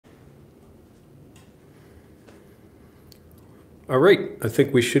All right, I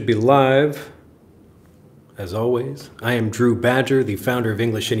think we should be live, as always. I am Drew Badger, the founder of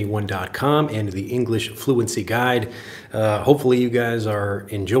EnglishAnyone.com and the English Fluency Guide. Hopefully you guys are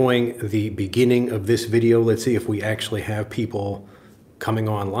enjoying the beginning of this video. Let's see if we actually have people coming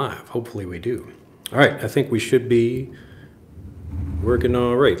on live. Hopefully we do. All right, I think we should be working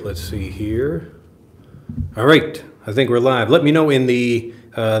all right. Let's see here. All right, I think we're live. Let me know in the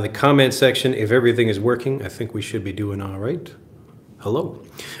comment section if everything is working. I think we should be doing all right. Hello.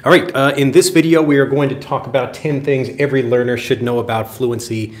 All right, in this video, we are going to talk about 10 things every learner should know about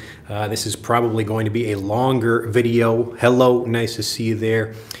fluency. This is probably going to be a longer video. Hello, nice to see you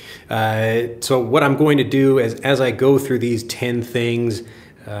there. So what I'm going to do is, as I go through these 10 things,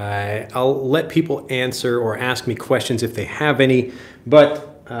 I'll let people answer or ask me questions if they have any,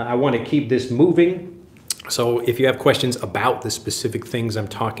 but I want to keep this moving. So if you have questions about the specific things I'm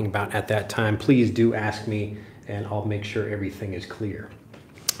talking about at that time, please do ask me and I'll make sure everything is clear.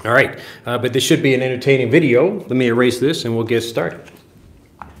 All right, but this should be an entertaining video. Let me erase this and we'll get started.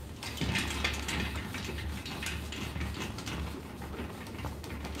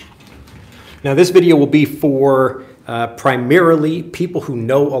 Now this video will be for primarily people who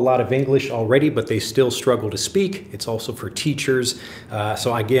know a lot of English already, but they still struggle to speak. It's also for teachers.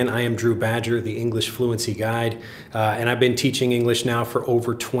 So again, I am Drew Badger, the English Fluency Guide, and I've been teaching English now for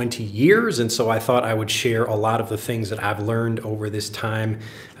over 20 years, and so I thought I would share a lot of the things that I've learned over this time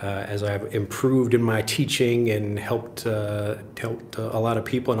as I've improved in my teaching and helped a lot of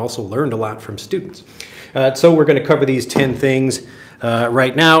people and also learned a lot from students. So we're going to cover these 10 things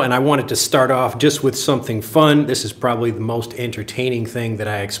right now, and I wanted to start off just with something fun. This is probably the most entertaining thing that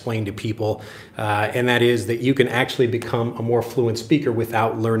I explain to people, and that is that you can actually become a more fluent speaker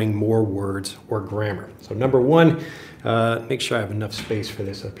without learning more words or grammar. So number one, make sure I have enough space for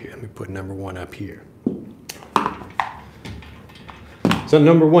this up here. Let me put number one up here. So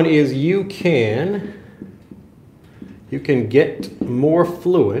number one is you can get more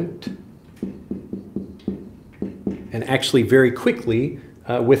fluent and actually very quickly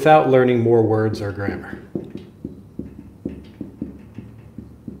without learning more words or grammar.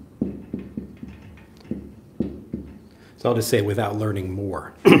 So I'll just say without learning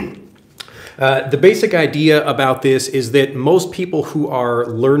more. The basic idea about this is that most people who are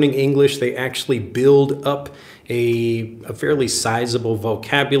learning English, they actually build up a fairly sizable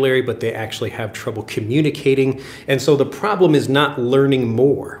vocabulary, but they actually have trouble communicating. And so the problem is not learning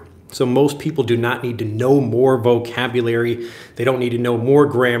more. So most people do not need to know more vocabulary. They don't need to know more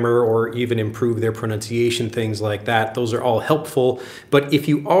grammar or even improve their pronunciation, things like that. Those are all helpful. But if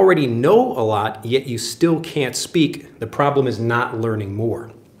you already know a lot, yet you still can't speak, the problem is not learning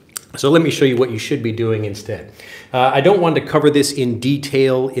more. So let me show you what you should be doing instead. I don't want to cover this in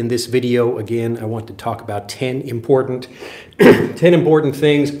detail in this video. Again, I want to talk about 10 important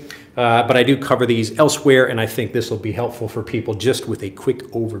things. But I do cover these elsewhere, and I think this will be helpful for people just with a quick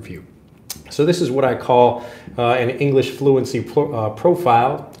overview. So this is what I call an English fluency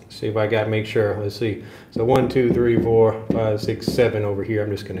profile. See if I got, make sure, let's see. So 1, 2, 3, 4, 5, 6, 7 over here.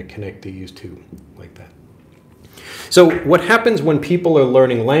 I'm just going to connect these two like that. So what happens when people are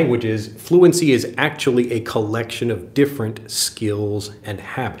learning languages, fluency is actually a collection of different skills and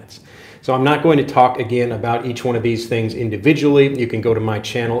habits. So I'm not going to talk again about each one of these things individually. You can go to my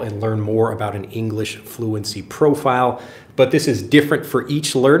channel and learn more about an English fluency profile, but this is different for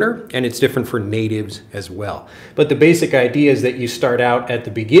each learner and it's different for natives as well. But the basic idea is that you start out at the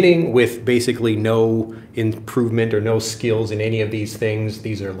beginning with basically no improvement or no skills in any of these things.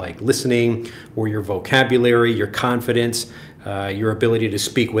 These are like listening or your vocabulary, your confidence, your ability to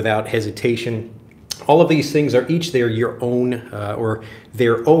speak without hesitation. All of these things are each your own or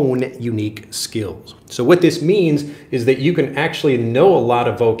their own unique skills. So what this means is that you can actually know a lot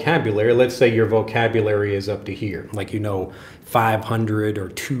of vocabulary. Let's say your vocabulary is up to here, like you know 500 or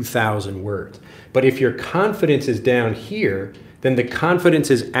 2,000 words. But if your confidence is down here, then the confidence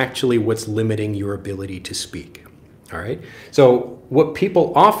is actually what's limiting your ability to speak. All right. So what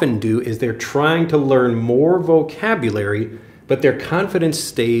people often do is they're trying to learn more vocabulary, but their confidence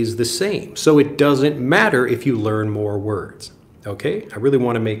stays the same. So it doesn't matter if you learn more words. Okay, I really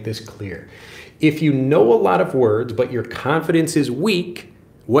want to make this clear. If you know a lot of words, but your confidence is weak,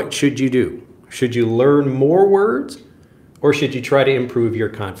 what should you do? Should you learn more words, or should you try to improve your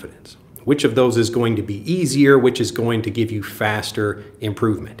confidence? Which of those is going to be easier? Which is going to give you faster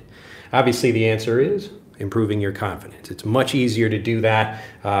improvement? Obviously, the answer is improving your confidence. It's much easier to do that.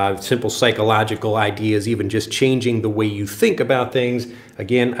 Simple psychological ideas, even just changing the way you think about things,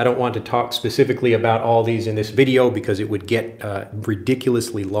 Again, I don't want to talk specifically about all these in this video because it would get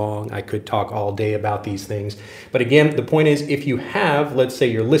ridiculously long. I could talk all day about these things. But again, the point is, if you have, let's say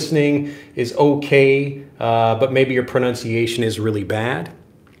your listening is okay, but maybe your pronunciation is really bad.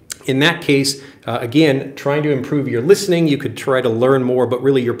 In that case, again, trying to improve your listening, you could try to learn more, but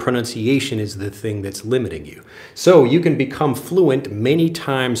really your pronunciation is the thing that's limiting you. So you can become fluent many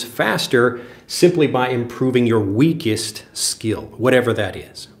times faster simply by improving your weakest skill, whatever that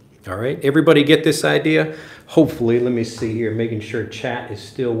is. All right, everybody get this idea? Hopefully, let me see here, making sure chat is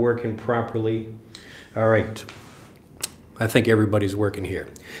still working properly. All right. I think everybody's working here.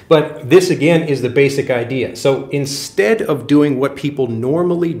 But this, again, is the basic idea. So instead of doing what people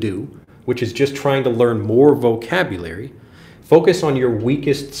normally do, which is just trying to learn more vocabulary, focus on your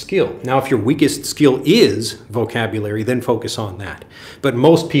weakest skill. Now, if your weakest skill is vocabulary, then focus on that. But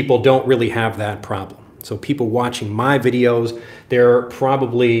most people don't really have that problem. So people watching my videos, they're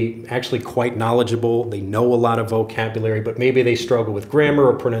probably actually quite knowledgeable. They know a lot of vocabulary, but maybe they struggle with grammar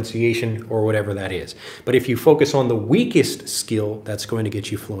or pronunciation or whatever that is. But if you focus on the weakest skill, that's going to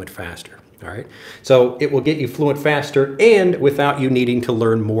get you fluent faster. All right. So it will get you fluent faster and without you needing to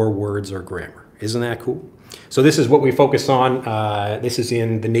learn more words or grammar. Isn't that cool? So this is what we focus on. This is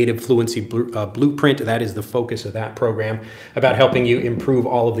in the Native Fluency Blueprint. That is the focus of that program, about helping you improve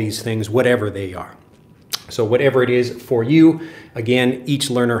all of these things, whatever they are. So whatever it is for you, again, each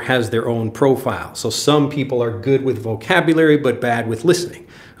learner has their own profile. So some people are good with vocabulary but bad with listening.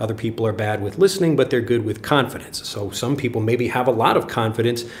 Other people are bad with listening, but they're good with confidence. So some people maybe have a lot of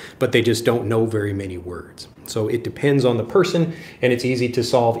confidence, but they just don't know very many words. So it depends on the person, and it's easy to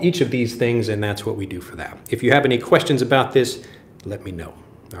solve each of these things, and that's what we do for that. If you have any questions about this, let me know.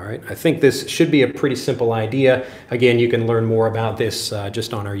 All right, I think this should be a pretty simple idea. Again, you can learn more about this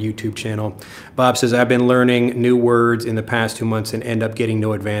just on our YouTube channel. Bob says, I've been learning new words in the past 2 months and end up getting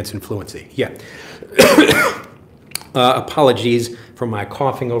no advance in fluency. Yeah. Apologies for my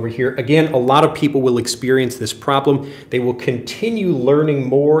coughing over here. Again, a lot of people will experience this problem. They will continue learning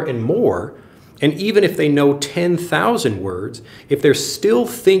more and more. And even if they know 10,000 words, if they're still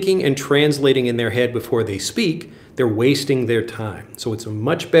thinking and translating in their head before they speak, they're wasting their time. So it's a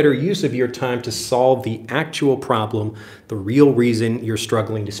much better use of your time to solve the actual problem, the real reason you're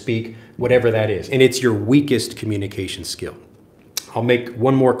struggling to speak, whatever that is. And it's your weakest communication skill. I'll make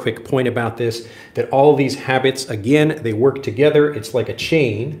one more quick point about this, that all these habits, again, they work together. It's like a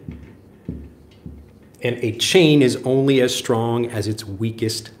chain. And a chain is only as strong as its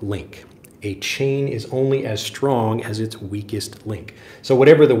weakest link. A chain is only as strong as its weakest link. So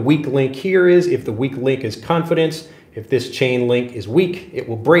whatever the weak link here is, if the weak link is confidence, if this chain link is weak, it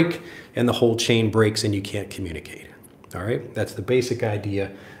will break and the whole chain breaks and you can't communicate. All right, that's the basic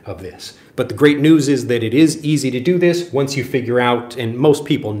idea of this. But the great news is that it is easy to do this once you figure out, and most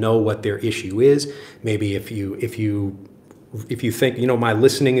people know what their issue is. Maybe if you think, you know, my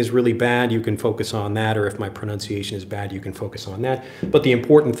listening is really bad, you can focus on that, or if my pronunciation is bad, you can focus on that. But the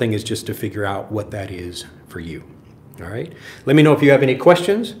important thing is just to figure out what that is for you. All right? Let me know if you have any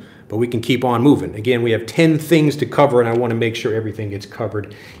questions, but we can keep on moving. Again, we have 10 things to cover, and I want to make sure everything gets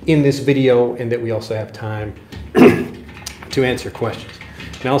covered in this video and that we also have time to answer questions.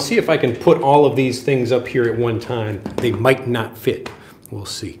 Now, I'll see if I can put all of these things up here at one time. They might not fit. We'll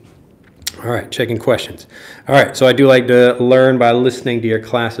see. All right, checking questions. All right, so I do like to learn by listening to your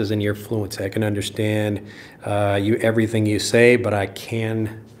classes and your fluency. I can understand everything you say, but I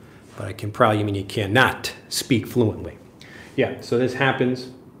can probably, you mean you cannot speak fluently. Yeah, so this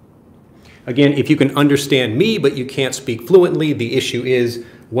happens. Again, if you can understand me, but you can't speak fluently, the issue is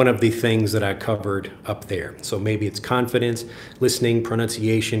one of the things that I covered up there. So maybe it's confidence, listening,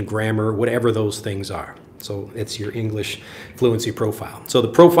 pronunciation, grammar, whatever those things are. So it's your English fluency profile. So the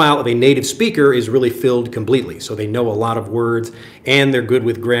profile of a native speaker is really filled completely. So they know a lot of words, and they're good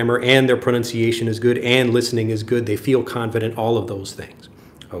with grammar, and their pronunciation is good, and listening is good. They feel confident, all of those things.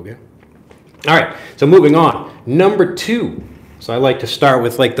 Okay? All right, so moving on. Number 2. So I like to start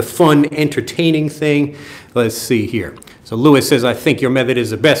with like the fun, entertaining thing. Let's see here. So Lewis says, I think your method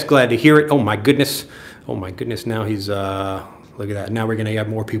is the best. Glad to hear it. Oh my goodness. Oh my goodness. Now he's, look at that. Now we're going to have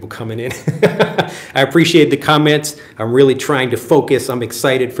more people coming in. I appreciate the comments. I'm really trying to focus. I'm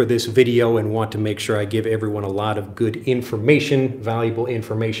excited for this video and want to make sure I give everyone a lot of good information, valuable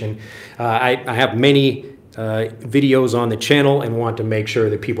information. I have many videos on the channel and want to make sure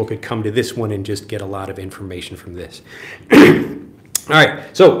that people could come to this one and just get a lot of information from this. All right,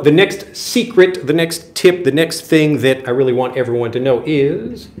 so the next secret, the next tip, the next thing that I really want everyone to know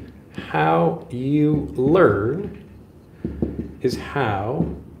is how you learn is how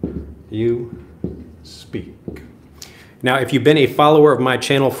you speak. Now, if you've been a follower of my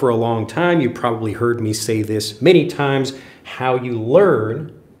channel for a long time, you probably heard me say this many times. How you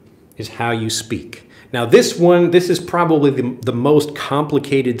learn is how you speak. Now, this is probably the most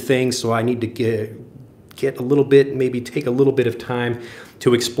complicated thing, so I need to get a little bit, maybe take a little bit of time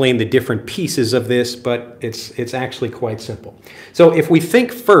to explain the different pieces of this, but it's actually quite simple. So if we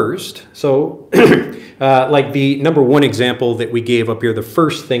think first, so like the number one example that we gave up here, the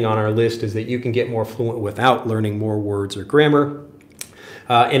first thing on our list is that you can get more fluent without learning more words or grammar.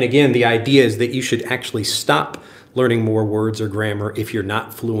 And again, the idea is that you should actually stop learning more words or grammar if you're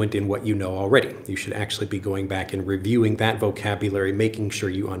not fluent in what you know already. You should actually be going back and reviewing that vocabulary, making sure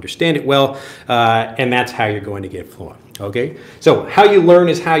you understand it well, and that's how you're going to get fluent. Okay, so how you learn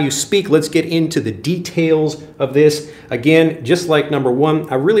is how you speak. Let's get into the details of this. Again, just like number one,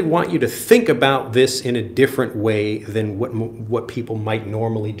 I really want you to think about this in a different way than what people might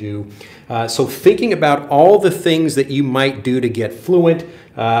normally do. So thinking about all the things that you might do to get fluent,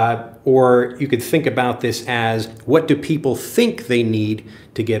 or you could think about this as, what do people think they need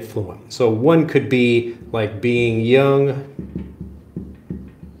to get fluent? So one could be like being young.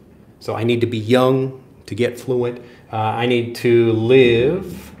 So I need to be young to get fluent. I need to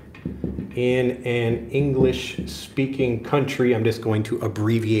live in an English-speaking country. I'm just going to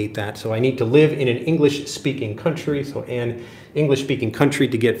abbreviate that. So I need to live in an English-speaking country, so an English-speaking country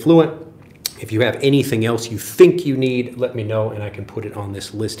to get fluent. If you have anything else you think you need, let me know and I can put it on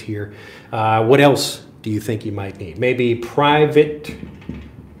this list here. What else do you think you might need? Maybe private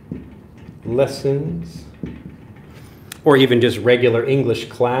lessons, or even just regular English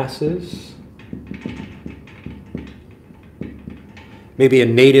classes. Maybe a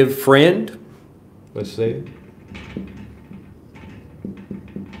native friend, let's say.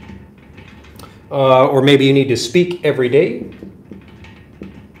 Or maybe you need to speak every day.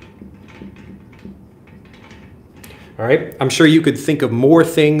 All right, I'm sure you could think of more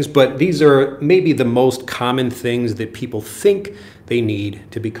things, but these are maybe the most common things that people think they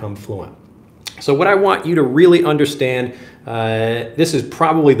need to become fluent. So what I want you to really understand, this is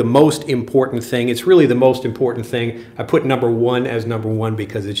probably the most important thing. It's really the most important thing. I put number one as number one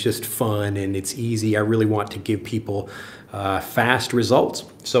because it's just fun and it's easy. I really want to give people fast results.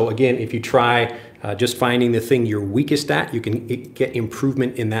 So again, if you try just finding the thing you're weakest at, you can get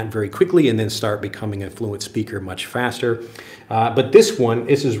improvement in that very quickly and then start becoming a fluent speaker much faster. But this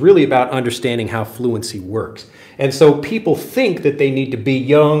is really about understanding how fluency works. And so people think that they need to be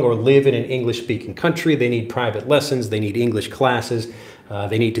young or live in an English-speaking country. They need private lessons. They need English classes.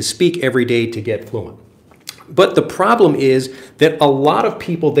 They need to speak every day to get fluent. But the problem is that a lot of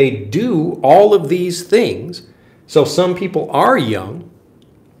people, they do all of these things. So some people are young.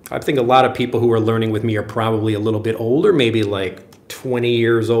 I think a lot of people who are learning with me are probably a little bit older, maybe like 20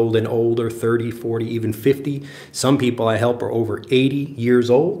 years old and older, 30, 40, even 50. Some people I help are over 80 years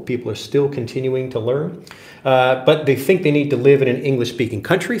old. People are still continuing to learn. But they think they need to live in an English-speaking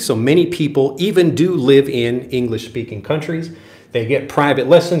country. So many people even do live in English-speaking countries. They get private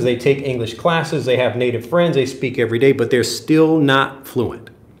lessons, they take English classes, they have native friends, they speak every day, but they're still not fluent.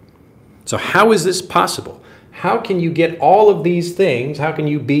 So how is this possible? How can you get all of these things? How can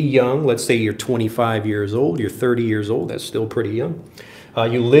you be young? Let's say you're 25 years old, you're 30 years old, that's still pretty young.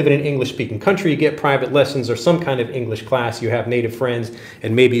 You live in an English-speaking country, you get private lessons or some kind of English class, you have native friends,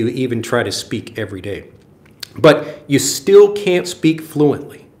 and maybe you even try to speak every day. But you still can't speak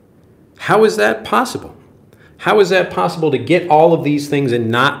fluently. How is that possible? How is that possible to get all of these things and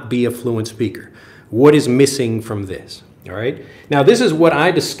not be a fluent speaker? What is missing from this? All right. Now, this is what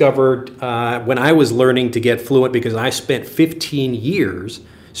I discovered when I was learning to get fluent, because I spent 15 years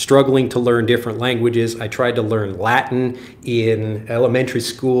struggling to learn different languages. I tried to learn Latin in elementary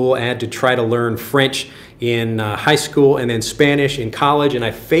school. I had to try to learn French in high school and then Spanish in college, and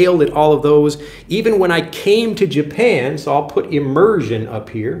I failed at all of those. Even when I came to Japan, so I'll put immersion up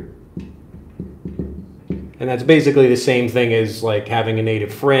here. And that's basically the same thing as like having a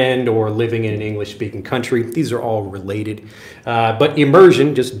native friend or living in an English-speaking country. These are all related. But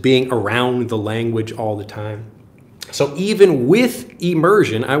immersion, just being around the language all the time. So even with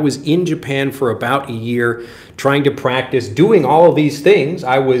immersion, I was in Japan for about a year trying to practice doing all of these things.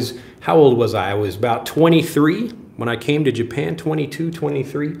 How old was I? I was about 23 when I came to Japan, 22,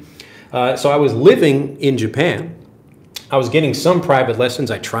 23. So I was living in Japan. I was getting some private lessons.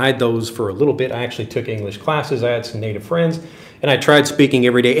 I tried those for a little bit. I actually took English classes. I had some native friends, and I tried speaking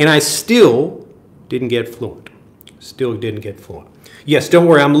every day, and I still didn't get fluent. Still didn't get fluent. Yes, don't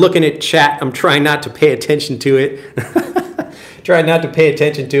worry. I'm looking at chat. I'm trying not to pay attention to it. Trying not to pay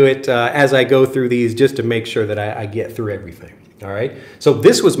attention to it as I go through these, just to make sure that I get through everything. All right. So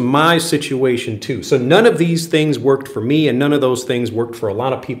this was my situation too. So none of these things worked for me and none of those things worked for a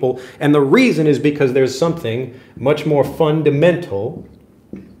lot of people. And the reason is because there's something much more fundamental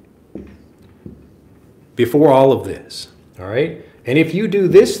before all of this. All right. And if you do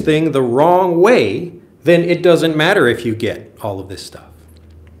this thing the wrong way, then it doesn't matter if you get all of this stuff.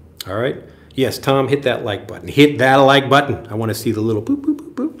 All right. Yes, Tom, hit that like button. Hit that like button. I want to see the little boop, boop,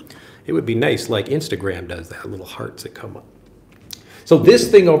 boop, boop. It would be nice like Instagram does that, little hearts that come up. So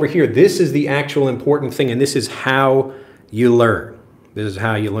this thing over here, this is the actual important thing, and this is how you learn. This is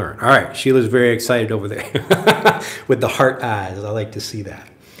how you learn. All right, Sheila's very excited over there with the heart eyes. I like to see that.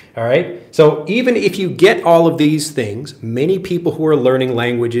 All right, so even if you get all of these things, many people who are learning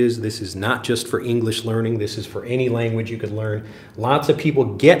languages, this is not just for English learning, this is for any language you could learn. Lots of people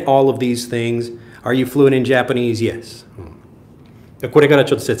get all of these things. Are you fluent in Japanese? Yes. これから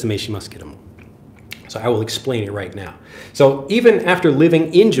ちょっと説明しますけども。So I will explain it right now. So even after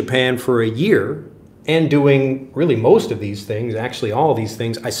living in Japan for a year and doing really most of these things, actually all of these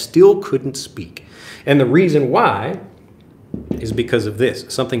things, I still couldn't speak. And the reason why is because of this,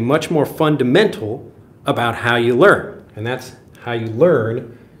 something much more fundamental about how you learn. And that's how you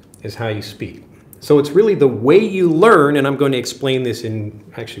learn is how you speak. So it's really the way you learn, and I'm going to explain this in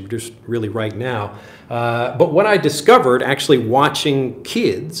actually just really right now. But what I discovered actually watching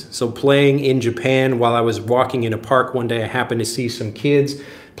kids, so playing in Japan while I was walking in a park one day, I happened to see some kids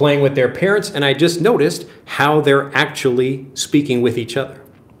playing with their parents, and I just noticed how they're actually speaking with each other.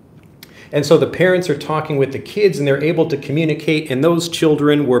 And so the parents are talking with the kids and they're able to communicate, and those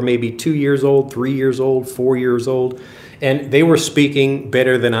children were maybe 2 years old, 3 years old, 4 years old, and they were speaking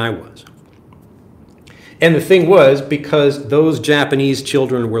better than I was. And the thing was, because those Japanese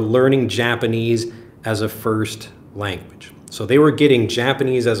children were learning Japanese as a first language. So they were getting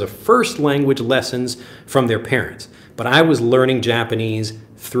Japanese as a first language lessons from their parents. But I was learning Japanese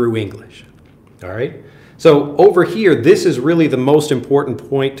through English. All right? So over here, this is really the most important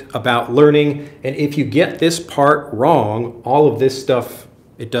point about learning. And if you get this part wrong, all of this stuff,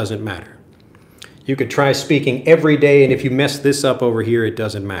 it doesn't matter. You could try speaking every day, and if you mess this up over here, it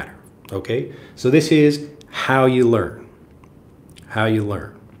doesn't matter. Okay? So this is how you learn. How you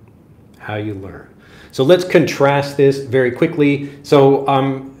learn. How you learn. So let's contrast this very quickly. So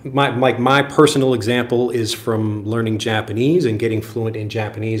my personal example is from learning Japanese and getting fluent in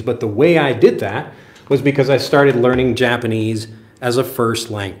Japanese. But the way I did that was because I started learning Japanese as a first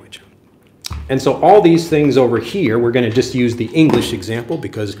language. And so all these things over here, we're going to just use the English example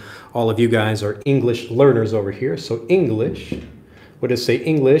because all of you guys are English learners over here. So English, what does it say?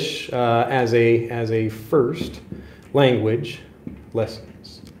 English as a first language lessons.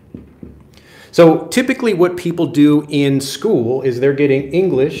 So typically what people do in school is they're getting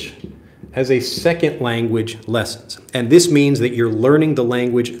English as a second language lessons. And this means that you're learning the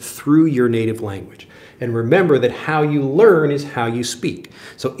language through your native language. And remember that how you learn is how you speak.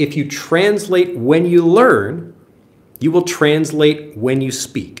 So if you translate when you learn, you will translate when you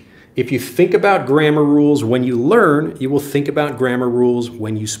speak. If you think about grammar rules when you learn, you will think about grammar rules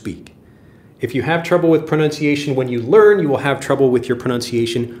when you speak. If you have trouble with pronunciation when you learn, you will have trouble with your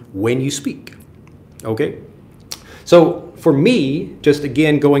pronunciation when you speak. Okay? So for me, just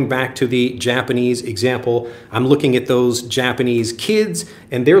again going back to the Japanese example, I'm looking at those Japanese kids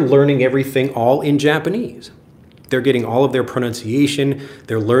and they're learning everything all in Japanese. They're getting all of their pronunciation,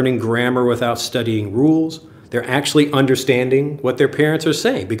 they're learning grammar without studying rules. They're actually understanding what their parents are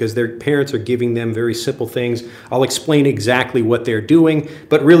saying because their parents are giving them very simple things. I'll explain exactly what they're doing,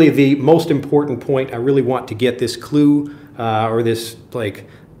 but really the most important point, I really want to get this clue or this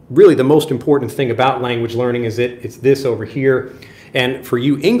really the most important thing about language learning is that it's this over here. And for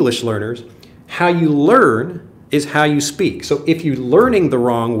you English learners, how you learn is how you speak. So if you're learning the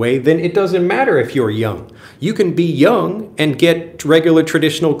wrong way, then it doesn't matter if you're young. You can be young and get regular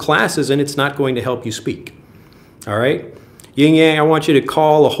traditional classes and it's not going to help you speak. All right? Yin Yang, I want you to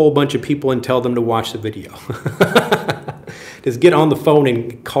call a whole bunch of people and tell them to watch the video. Just get on the phone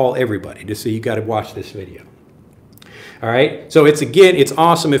and call everybody. Just say you got to watch this video. All right, so it's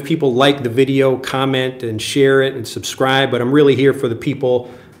awesome if people like the video, comment and share it and subscribe, but I'm really here for the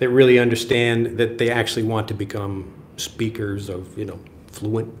people that really understand that they actually want to become speakers of,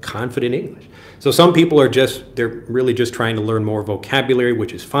 fluent, confident English. So some people are they're really just trying to learn more vocabulary,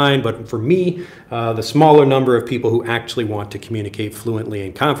 which is fine, but for me, the smaller number of people who actually want to communicate fluently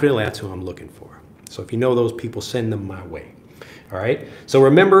and confidently, that's who I'm looking for. So if you know those people, send them my way. All right. So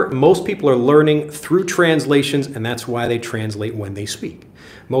remember, most people are learning through translations, and that's why they translate when they speak.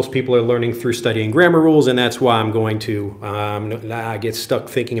 Most people are learning through studying grammar rules, and that's why I'm going to I get stuck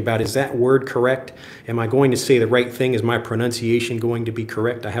thinking about, is that word correct? Am I going to say the right thing? Is my pronunciation going to be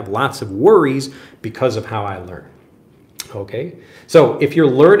correct? I have lots of worries because of how I learn. Okay, so if you're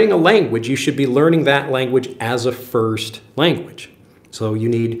learning a language, you should be learning that language as a first language. So you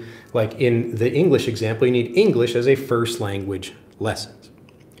need, like in the English example, you need English as a first language lessons.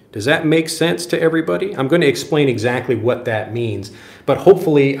 Does that make sense to everybody? I'm going to explain exactly what that means, but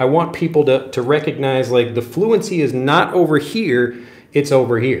hopefully I want people to recognize, like, the fluency is not over here, it's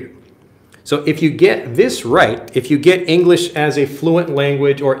over here. So if you get this right, if you get English as a fluent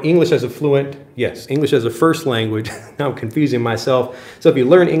language, or English as a fluent, yes, English as a first language, now I'm confusing myself. So if you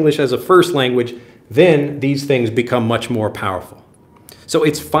learn English as a first language, then these things become much more powerful. So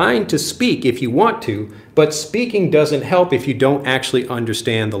it's fine to speak if you want to, but speaking doesn't help if you don't actually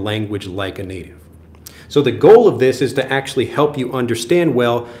understand the language like a native. So the goal of this is to actually help you understand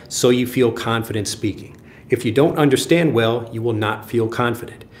well so you feel confident speaking. If you don't understand well, you will not feel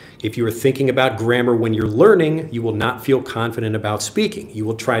confident. If you are thinking about grammar when you're learning, you will not feel confident about speaking. You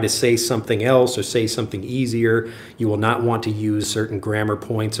will try to say something else or say something easier. You will not want to use certain grammar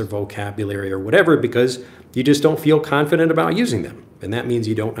points or vocabulary or whatever because you just don't feel confident about using them. And that means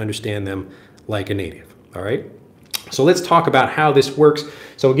you don't understand them like a native, all right? So let's talk about how this works.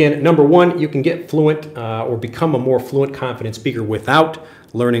 So again, number one, you can get fluent or become a more fluent, confident speaker without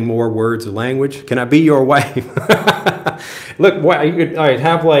learning more words of language. Can I be your wife? Look, you could, all right,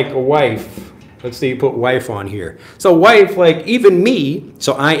 have like a wife. Let's say you put wife on here. So wife, like even me,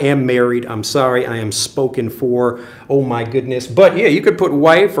 so I am married. I'm sorry, I am spoken for. Oh my goodness. But yeah, you could put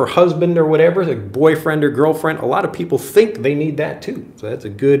wife or husband or whatever, like boyfriend or girlfriend. A lot of people think they need that too. So that's a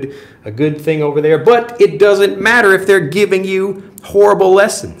good thing over there. But it doesn't matter if they're giving you horrible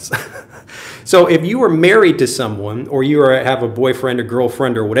lessons. So if you are married to someone or you have a boyfriend or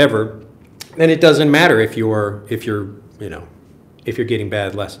girlfriend or whatever, then it doesn't matter if you're getting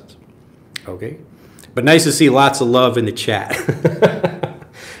bad lessons. Okay, but nice to see lots of love in the chat.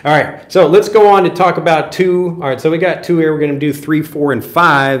 All right, so let's go on to talk about two. All right, so we got two here. We're going to do 3, 4, and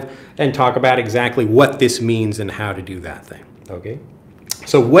 5 and talk about exactly what this means and how to do that thing. Okay,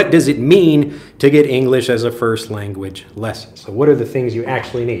 so what does it mean to get English as a first language lesson? So what are the things you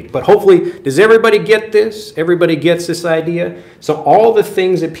actually need? But hopefully, does everybody get this? Everybody gets this idea? So all the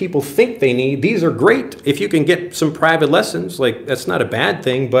things that people think they need, these are great. If you can get some private lessons, like that's not a bad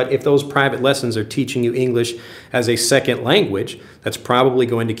thing, but if those private lessons are teaching you English as a second language, that's probably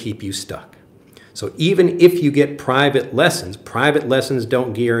going to keep you stuck. So even if you get private lessons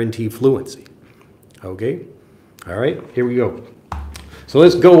don't guarantee fluency. Okay? All right, here we go. So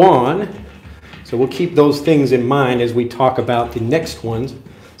let's go on. So we'll keep those things in mind as we talk about the next ones.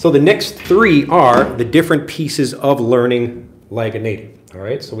 So the next 3 are the different pieces of learning like a native. All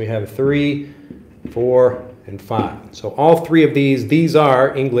right, so we have 3, 4, and 5. So all 3 of these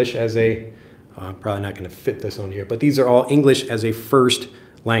are English as a, I'm probably not going to fit this on here, but these are all English as a first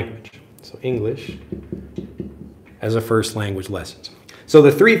language. So English as a first language lessons. So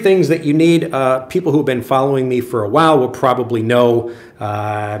the 3 things that you need, people who have been following me for a while will probably know,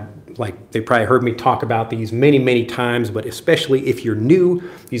 like they probably heard me talk about these many, many times, but especially if you're new,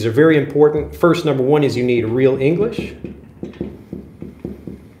 these are very important. First, number 1 is you need real English.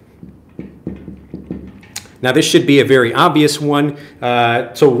 Now this should be a very obvious one.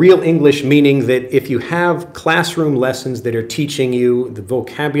 So real English meaning that if you have classroom lessons that are teaching you, the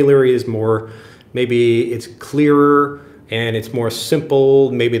vocabulary is more, maybe it's clearer, and it's more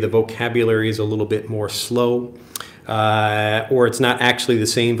simple, maybe the vocabulary is a little bit more slow, or it's not actually the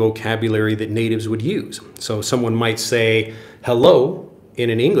same vocabulary that natives would use. So someone might say hello in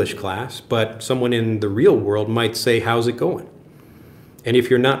an English class, but someone in the real world might say, how's it going? And if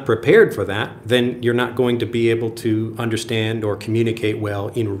you're not prepared for that, then you're not going to be able to understand or communicate well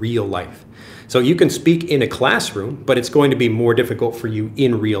in real life. So you can speak in a classroom, but it's going to be more difficult for you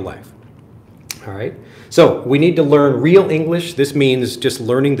in real life. All right, so we need to learn real English. This means just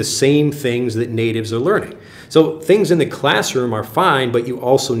learning the same things that natives are learning. So things in the classroom are fine, but you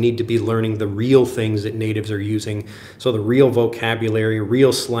also need to be learning the real things that natives are using. So the real vocabulary,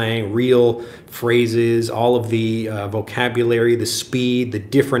 real slang, real phrases, all of the vocabulary, the speed, the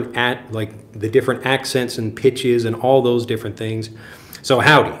different accents and pitches and all those different things. So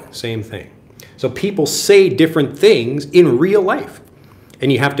howdy, same thing. So people say different things in real life,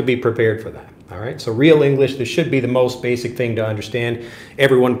 and you have to be prepared for that. All right, so real English, this should be the most basic thing to understand.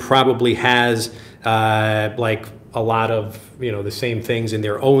 Everyone probably has like a lot of, the same things in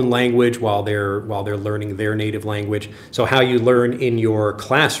their own language while they're learning their native language. So how you learn in your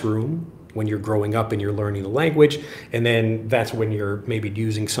classroom when you're growing up and you're learning the language, and then that's when you're maybe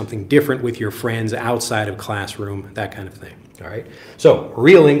using something different with your friends outside of classroom, that kind of thing. All right. So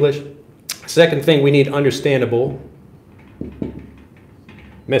real English. Second thing, we need understandable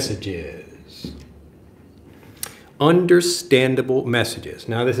messages. Understandable messages.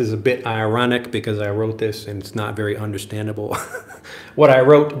 Now this is a bit ironic because I wrote this and it's not very understandable what I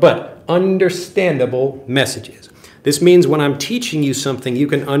wrote, but understandable messages. This means when I'm teaching you something, you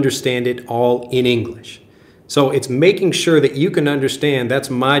can understand it all in English. So it's making sure that you can understand. That's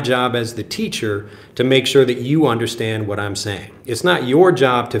my job as the teacher, to make sure that you understand what I'm saying. It's not your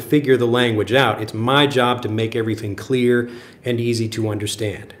job to figure the language out. It's my job to make everything clear and easy to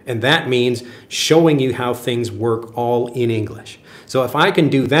understand. And that means showing you how things work all in English. So if I can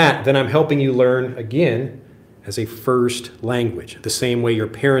do that, then I'm helping you learn, again, as a first language, the same way your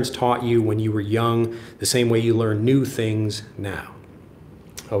parents taught you when you were young, the same way you learn new things now.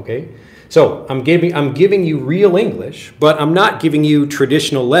 Okay? So I'm giving you real English, but I'm not giving you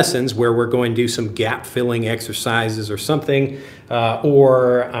traditional lessons where we're going to do some gap-filling exercises or something,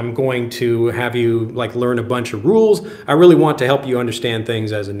 or I'm going to have you learn a bunch of rules. I really want to help you understand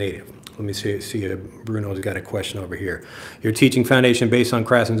things as a native. Let me see Bruno's got a question over here. Your teaching foundation based on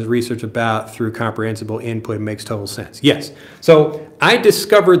Krassen's research about through comprehensible input makes total sense. Yes. So I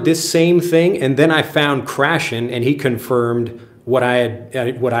discovered this same thing, and then I found Kraschen, and he confirmed what I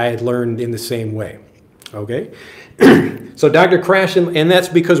had learned in the same way. Okay? So Dr. Krashen, and that's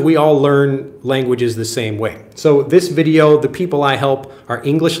because we all learn languages the same way. So this video, the people I help are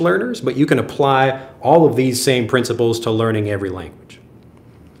English learners, but you can apply all of these same principles to learning every language.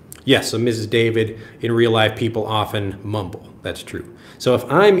 Yes, so Mrs. David, in real life, people often mumble. That's true. So if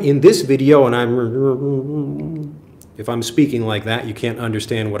I'm in this video and if I'm speaking like that, you can't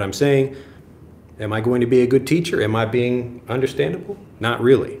understand what I'm saying. Am I going to be a good teacher? Am I being understandable? Not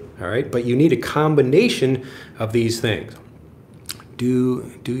really, all right? But you need a combination of these things. Do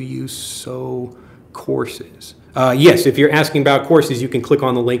you sew courses? Yes, if you're asking about courses, you can click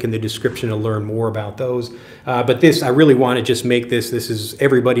on the link in the description to learn more about those. But this, I really want to just make this is,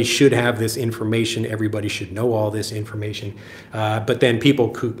 everybody should have this information. Everybody should know all this information. But then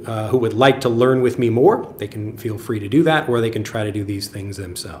people who would like to learn with me more, they can feel free to do that, or they can try to do these things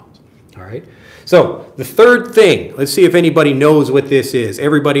themselves. All right. So the third thing, let's see if anybody knows what this is.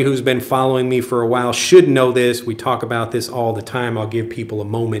 Everybody who's been following me for a while should know this. We talk about this all the time. I'll give people a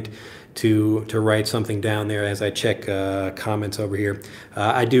moment to write something down there as I check comments over here.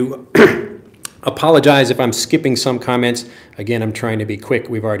 I do apologize if I'm skipping some comments. Again, I'm trying to be quick.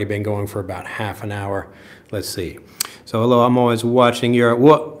 We've already been going for about half an hour. Let's see. So hello, I'm always watching your,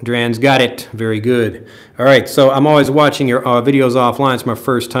 whoop, Dran's got it. Very good. All right, so I'm always watching your videos offline. It's my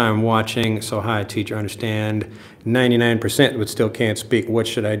first time watching. So hi, teacher, understand 99%, but still can't speak. What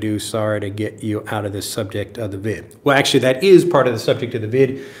should I do? Sorry to get you out of the subject of the vid. Well, actually, that is part of the subject of the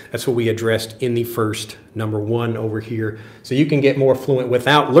vid. That's what we addressed in the first number 1 over here. So you can get more fluent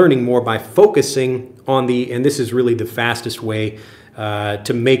without learning more by focusing on the, and this is really the fastest way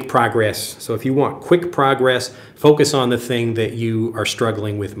to make progress. So if you want quick progress, focus on the thing that you are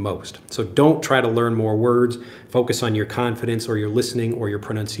struggling with most. So don't try to learn more words. Focus on your confidence or your listening or your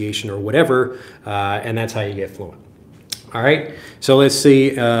pronunciation or whatever, and that's how you get fluent. All right, so let's see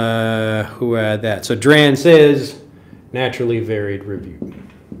who had that. So Dran says, naturally varied review.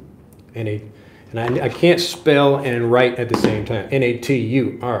 And I can't spell and write at the same time.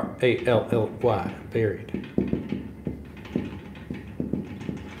 N-A-T-U-R-A-L-L-Y, varied.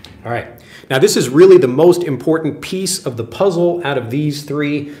 All right, now this is really the most important piece of the puzzle out of these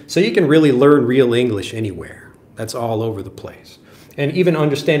 3, so you can really learn real English anywhere. That's all over the place. And even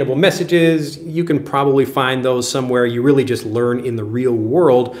understandable messages, you can probably find those somewhere. You really just learn in the real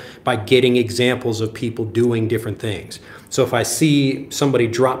world by getting examples of people doing different things. So if I see somebody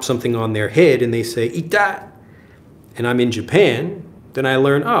drop something on their head and they say, ita, and I'm in Japan, then I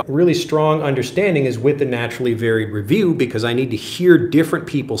learn, oh, really strong understanding is with the naturally varied review, because I need to hear different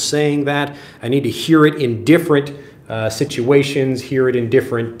people saying that. I need to hear it in different situations, hear it in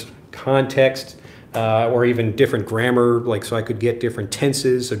different contexts, or even different grammar, so I could get different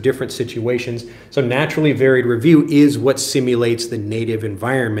tenses or different situations. So naturally varied review is what simulates the native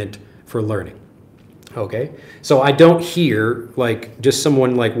environment for learning. Okay, so I don't hear just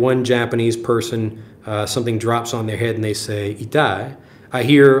someone one Japanese person, something drops on their head and they say itai. I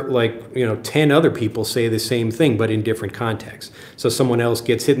hear 10 other people say the same thing but in different contexts. So someone else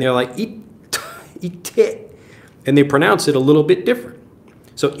gets hit and they're like ite, and they pronounce it a little bit different.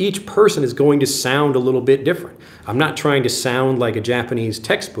 So each person is going to sound a little bit different. I'm not trying to sound like a Japanese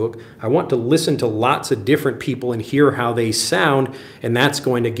textbook. I want to listen to lots of different people and hear how they sound, and that's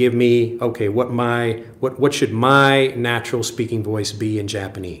going to give me, okay, what should my natural speaking voice be in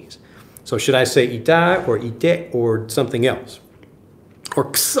Japanese? So should I say ita or ite or something else?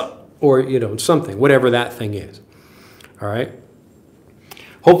 Or ksa, or something, whatever that thing is. All right?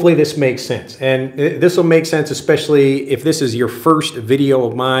 Hopefully this makes sense, and this will make sense especially if this is your first video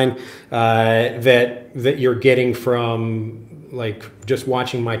of mine that you're getting from like just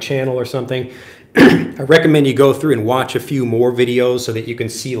watching my channel or something. I recommend you go through and watch a few more videos so that you can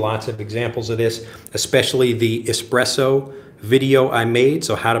see lots of examples of this, especially the espresso video I made,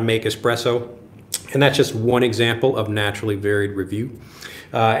 so how to make espresso. And that's just one example of naturally varied review.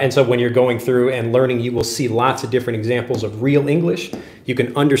 And so when you're going through and learning, you will see lots of different examples of real English. You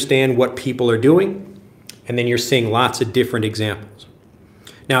can understand what people are doing, and then you're seeing lots of different examples.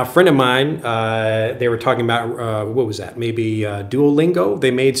 Now, a friend of mine, they were talking about, what was that? Maybe Duolingo.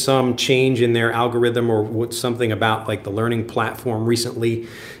 They made some change in their algorithm or something about like the learning platform recently,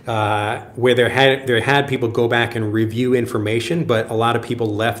 where they had people go back and review information, but a lot of people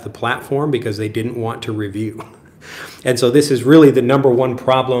left the platform because they didn't want to review. And so this is really the number one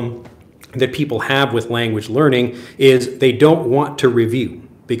problem that people have with language learning is they don't want to review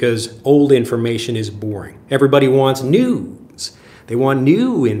because old information is boring. Everybody wants news. They want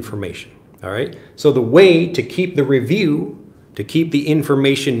new information, all right? So the way to keep the review, to keep the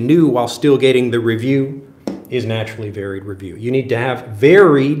information new while still getting the review is naturally varied review. You need to have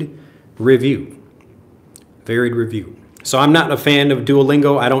varied review. Varied review. So I'm not a fan of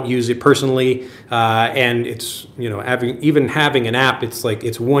Duolingo. I don't use it personally, and it's even having an app, it's like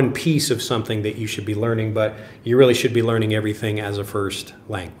it's one piece of something that you should be learning, but you really should be learning everything as a first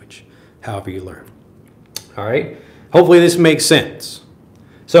language, however you learn. All right. Hopefully this makes sense.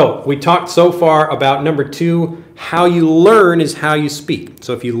 So we talked so far about number 2, how you learn is how you speak.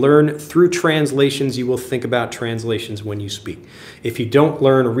 So if you learn through translations, you will think about translations when you speak. If you don't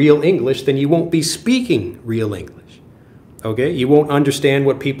learn real English, then you won't be speaking real English. Okay, you won't understand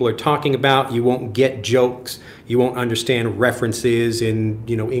what people are talking about. You won't get jokes. You won't understand references in,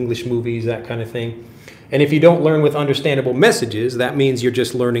 English movies, that kind of thing. And if you don't learn with understandable messages, that means you're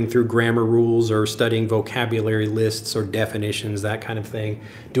just learning through grammar rules or studying vocabulary lists or definitions, that kind of thing,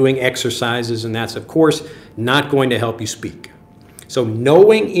 doing exercises, and that's, of course, not going to help you speak. So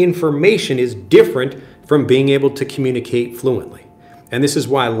knowing information is different from being able to communicate fluently. And this is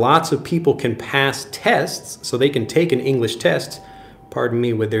why lots of people can pass tests, so they can take an English test. Pardon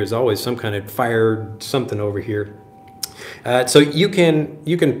me, there's always some kind of fire something over here. So you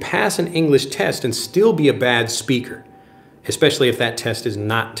can pass an English test and still be a bad speaker, especially if that test is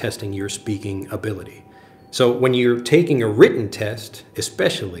not testing your speaking ability. So when you're taking a written test,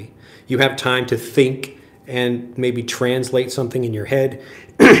 especially, you have time to think and maybe translate something in your head.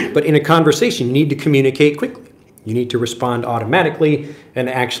 But in a conversation, you need to communicate quickly. You need to respond automatically and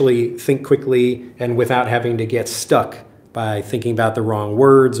actually think quickly and without having to get stuck by thinking about the wrong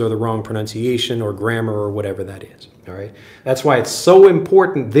words or the wrong pronunciation or grammar or whatever that is. All right? That's why it's so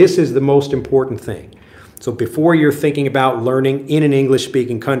important. This is the most important thing. So before you're thinking about learning in an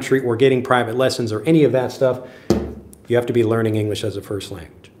English-speaking country or getting private lessons or any of that stuff, you have to be learning English as a first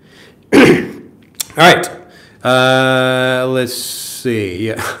language. All right. Let's see.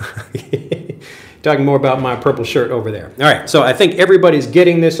 Yeah. Talking more about my purple shirt over there. All right, so I think everybody's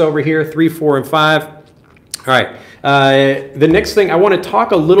getting this over here, 3, 4, and 5. All right, the next thing I want to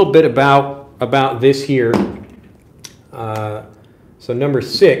talk a little bit about this here. So number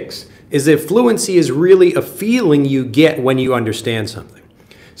 6 is that fluency is really a feeling you get when you understand something.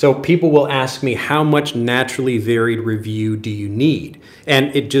 So people will ask me, how much naturally varied review do you need?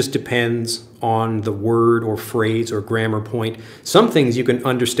 And it just depends on the word or phrase or grammar point. Some things you can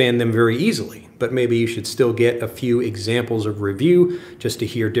understand them very easily, but maybe you should still get a few examples of review just to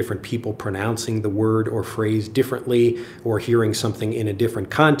hear different people pronouncing the word or phrase differently or hearing something in a different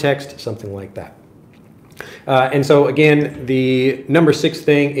context, something like that. And so again, the number 6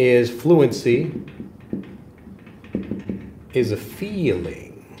 thing is fluency is a feeling.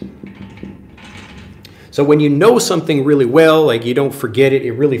 So when you know something really well, like you don't forget it,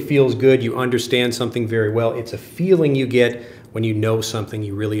 it really feels good, you understand something very well, it's a feeling you get when you know something,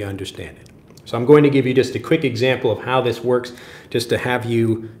 you really understand it. So I'm going to give you just a quick example of how this works, just to have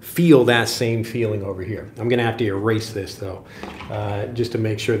you feel that same feeling over here. I'm going to have to erase this, though, just to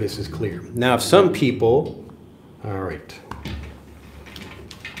make sure this is clear. Now, if some people, all right,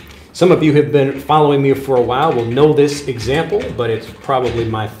 some of you have been following me for a while will know this example, but it's probably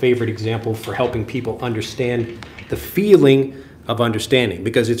my favorite example for helping people understand the feeling of understanding,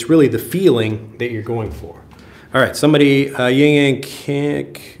 because it's really the feeling that you're going for. All right, somebody, Ying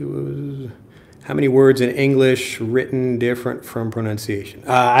Yang, how many words in English written different from pronunciation?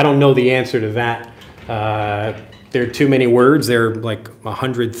 I don't know the answer to that. There are too many words. There are like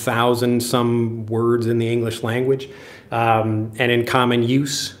 100,000 some words in the English language and in common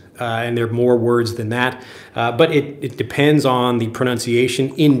use. And there are more words than that. But it depends on the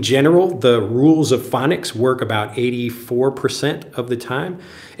pronunciation. In general, the rules of phonics work about 84% of the time.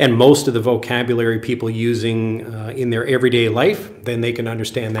 And most of the vocabulary people using in their everyday life, then they can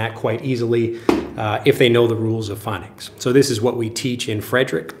understand that quite easily if they know the rules of phonics. So this is what we teach in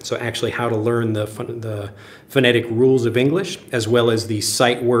Frederick. So actually how to learn the phonetic rules of English, as well as the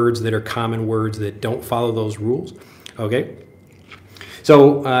sight words that are common words that don't follow those rules. Okay?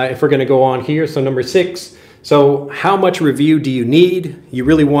 So if we're going to go on here, so number 6, so how much review do you need? You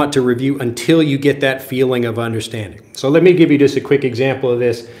really want to review until you get that feeling of understanding. So let me give you just a quick example of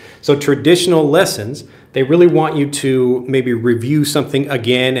this. So traditional lessons, they really want you to maybe review something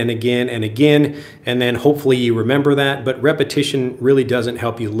again and again and again, and then hopefully you remember that, but repetition really doesn't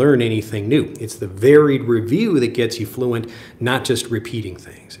help you learn anything new. It's the varied review that gets you fluent, not just repeating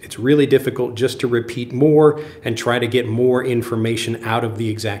things. It's really difficult just to repeat more and try to get more information out of the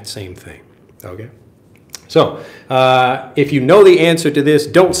exact same thing, okay? So if you know the answer to this,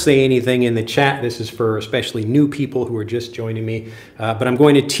 don't say anything in the chat. This is for especially new people who are just joining me. But I'm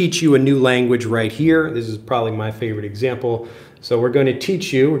going to teach you a new language right here. This is probably my favorite example. So we're going to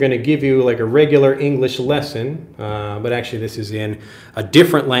teach you, we're going to give you like a regular English lesson, but actually this is in a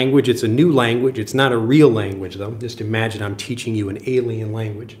different language. It's a new language. It's not a real language though. Just imagine I'm teaching you an alien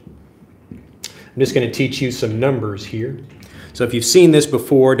language. I'm just going to teach you some numbers here. So if you've seen this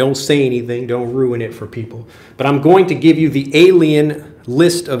before, don't say anything, don't ruin it for people. But I'm going to give you the alien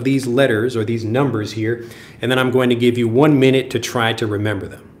list of these letters or these numbers here, and then I'm going to give you 1 minute to try to remember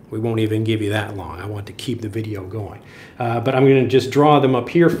them. We won't even give you that long. I want to keep the video going. But I'm going to just draw them up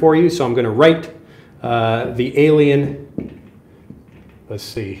here for you. So I'm going to write the alien, let's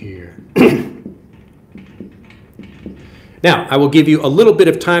see here. Now, I will give you a little bit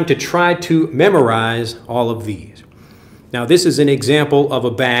of time to try to memorize all of these. Now, this is an example of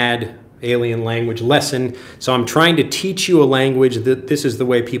a bad alien language lesson. So I'm trying to teach you a language that this is the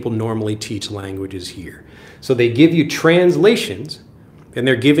way people normally teach languages here. So they give you translations, and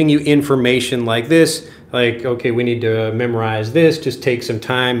they're giving you information like this, like, okay, we need to memorize this. Just take some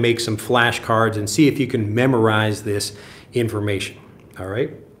time, make some flashcards, and see if you can memorize this information. All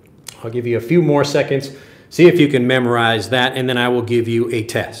right? I'll give you a few more seconds. See if you can memorize that, and then I will give you a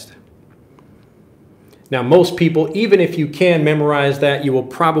test. Now, most people, even if you can memorize that, you will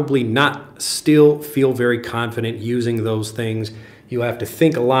probably not still feel very confident using those things. You'll have to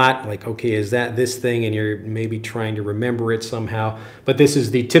think a lot, like, okay, is that this thing? And you're maybe trying to remember it somehow. But this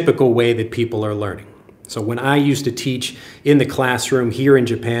is the typical way that people are learning. So when I used to teach in the classroom here in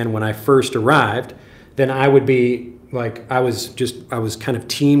Japan, when I first arrived, then I would be like, I was kind of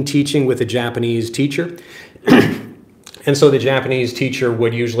team teaching with a Japanese teacher. And so the Japanese teacher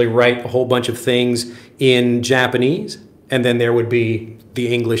would usually write a whole bunch of things in Japanese, and then there would be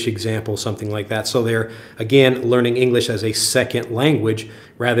the English example, something like that. So they're, again, learning English as a second language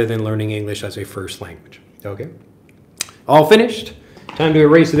rather than learning English as a first language. Okay? All finished? Time to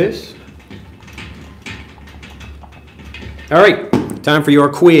erase this. All right, time for your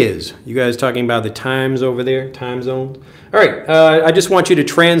quiz. You guys talking about the times over there, time zones? All right, I just want you to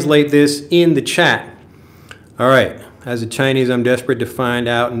translate this in the chat. All right. As a Chinese, I'm desperate to find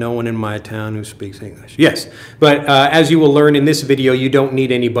out no one in my town who speaks English. Yes, but as you will learn in this video, you don't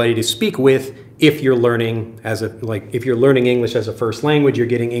need anybody to speak with if you're learning if you're learning English as a first language, you're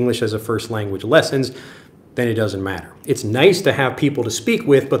getting English as a first language lessons, then it doesn't matter. It's nice to have people to speak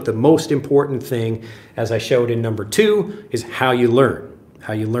with, but the most important thing, as I showed in number 2, is how you learn.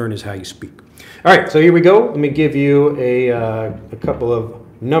 How you learn is how you speak. All right, so here we go. Let me give you a couple of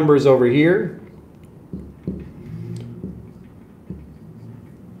numbers over here.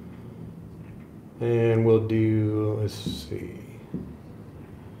 And we'll do, let's see.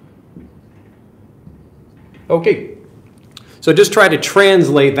 Okay. So just try to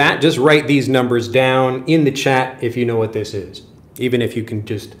translate that. Just write these numbers down in the chat if you know what this is. Even if you can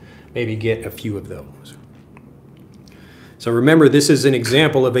just maybe get a few of those. So remember, this is an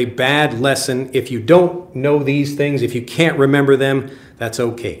example of a bad lesson. If you don't know these things, if you can't remember them, that's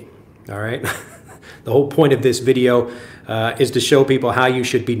okay. All right? The whole point of this video is to show people how you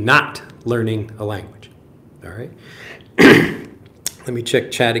should be not learning a language. All right. Let me check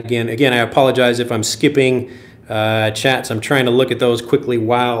chat again. Again, I apologize if I'm skipping chats. I'm trying to look at those quickly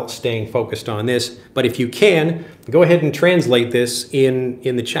while staying focused on this. But if you can, go ahead and translate this in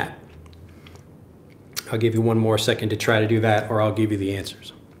the chat. I'll give you one more second to try to do that, or I'll give you the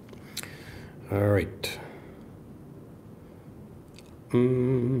answers. All right.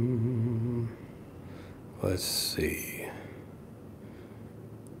 Let's see.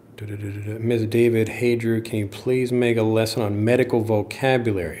 Ms. David, hey Drew, can you please make a lesson on medical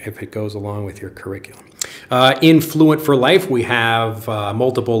vocabulary if it goes along with your curriculum? In Fluent for Life, we have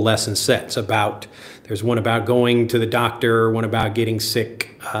multiple lesson sets about, there's one about going to the doctor, one about getting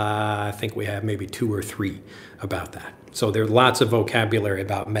sick. I think we have maybe 2 or 3 about that. So there's lots of vocabulary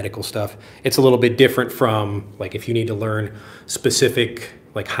about medical stuff. It's a little bit different from, like, if you need to learn specific,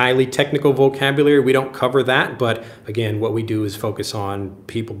 like, highly technical vocabulary, we don't cover that. But again, what we do is focus on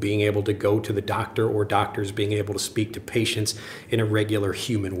people being able to go to the doctor, or doctors being able to speak to patients in a regular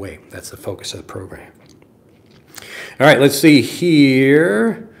human way. That's the focus of the program. All right, let's see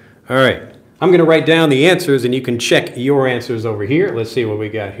here. All right, I'm going to write down the answers, and you can check your answers over here. Let's see what we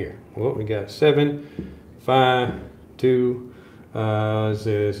got here. Well, we got 7, 5, 2, this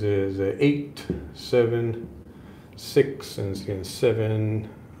is 8, 7, 6, and it's again 7,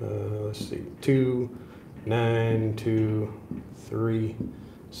 let's see, 2, 9, 2, 3,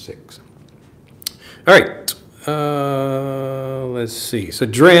 6. All right, let's see. So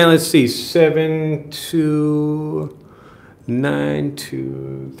Dran, let's see, 7, 2, 9,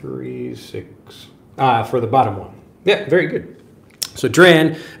 2, 3, 6. For the bottom one. Yeah, very good. So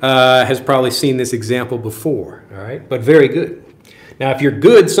Dran has probably seen this example before, all right, but very good. Now, if you're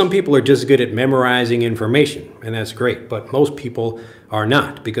good, some people are just good at memorizing information, and that's great, but most people are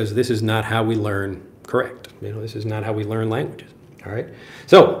not, because this is not how we learn correct. You know, this is not how we learn languages, all right?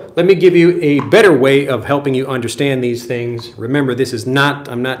 So let me give you a better way of helping you understand these things. Remember, this is not,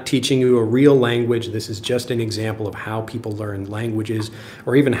 I'm not teaching you a real language. This is just an example of how people learn languages,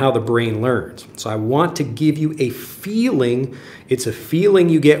 or even how the brain learns. So I want to give you a feeling. It's a feeling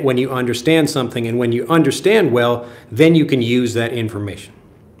you get when you understand something, and when you understand well, then you can use that information.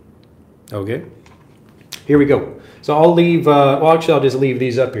 Okay? Here we go. So I'll leave, well, actually, I'll just leave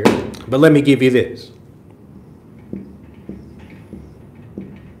these up here. But let me give you this.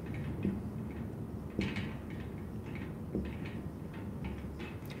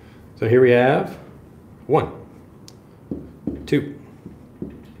 So here we have 1, 2,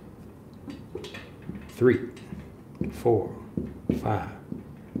 3, 4, 5,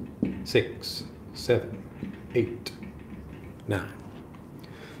 6, 7, 8, 9.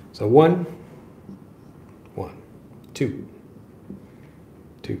 So 1, 2,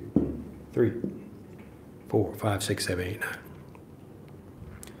 3, 4, 5, 6, 7, 8, 9.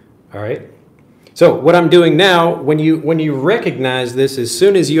 All right. So what I'm doing now, when you recognize this, as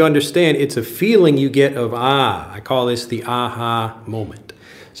soon as you understand, it's a feeling you get of I call this the aha moment.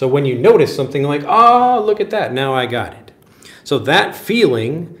 So when you notice something like, oh, look at that, now I got it. So that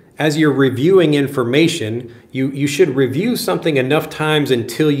feeling, as you're reviewing information, you should review something enough times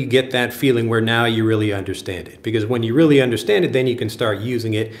until you get that feeling where now you really understand it. Because when you really understand it, then you can start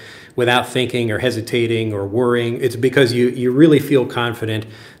using it without thinking or hesitating or worrying. It's because you really feel confident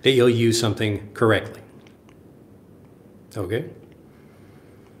that you'll use something correctly. Okay?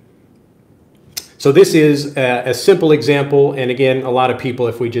 So this is a simple example, and again, a lot of people,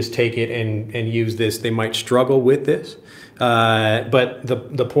 if we just take it and use this, they might struggle with this. But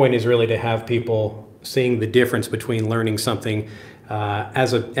the point is really to have people seeing the difference between learning something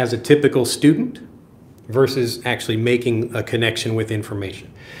as a typical student versus actually making a connection with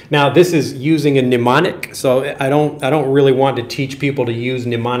information. Now, this is using a mnemonic, so I don't really want to teach people to use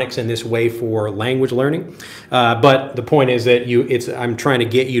mnemonics in this way for language learning. But the point is that I'm trying to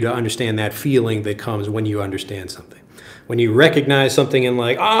get you to understand that feeling that comes when you understand something. When you recognize something and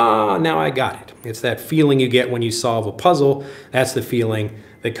like, now I got it. It's that feeling you get when you solve a puzzle. That's the feeling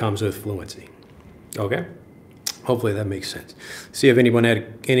that comes with fluency. Okay? Hopefully that makes sense. See if anyone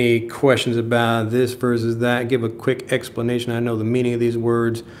had any questions about this versus that. Give a quick explanation. I know the meaning of these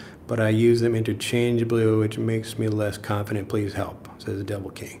words, but I use them interchangeably, which makes me less confident. Please help, says the Devil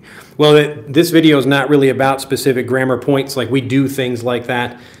King. Well, this video is not really about specific grammar points. Like, we do things like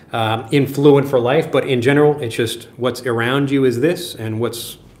that in Fluent for Life, but in general, it's just what's around you is this, and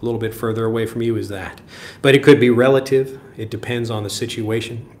what's a little bit further away from you is that. But it could be relative. It depends on the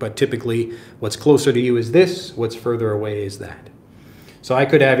situation. But typically, what's closer to you is this. What's further away is that. So I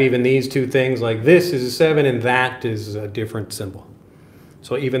could have even these two things, like this is a 7 and that is a different symbol.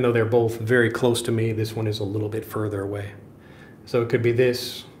 So even though they're both very close to me, this one is a little bit further away. So it could be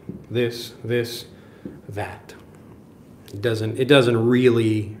this, this, this, that. It doesn't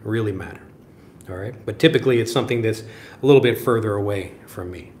really matter. all right? But typically it's something that's a little bit further away from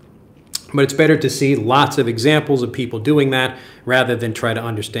me. But it's better to see lots of examples of people doing that rather than try to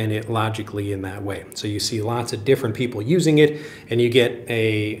understand it logically in that way. So you see lots of different people using it, and you get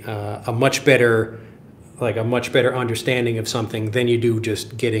a much better understanding of something than you do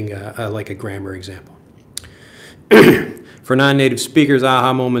just getting like a grammar example. For non-native speakers,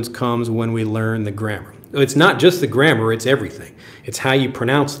 aha moments comes when we learn the grammar. It's not just the grammar, it's everything. It's how you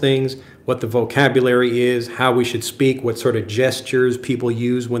pronounce things, what the vocabulary is, how we should speak, what sort of gestures people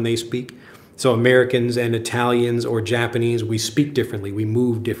use when they speak. So Americans and Italians or Japanese, we speak differently, we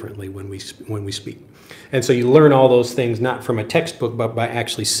move differently when we speak. And so you learn all those things not from a textbook, but by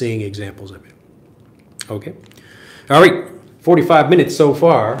actually seeing examples of it. Okay? All right, 45 minutes so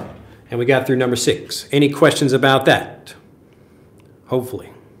far, and we got through number 6. Any questions about that?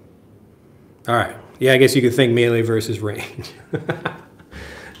 Hopefully. All right. Yeah, I guess you could think melee versus range.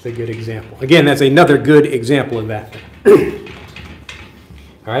 It's a good example. Again, that's another good example of that thing.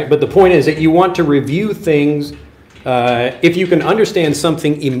 All right, but the point is that you want to review things. If you can understand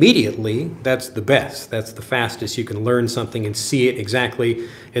something immediately, that's the best. That's the fastest you can learn something and see it exactly.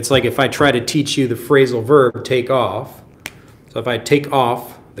 It's like if I try to teach you the phrasal verb, take off. So if I take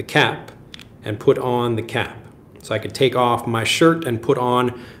off the cap and put on the cap. So I could take off my shirt and put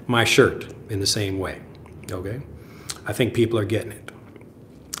on my shirt in the same way. Okay? I think people are getting it.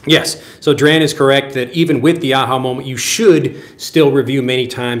 Yes, so Dran is correct that even with the aha moment, you should still review many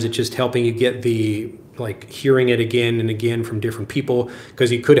times. It's just helping you get the, like, hearing it again and again from different people,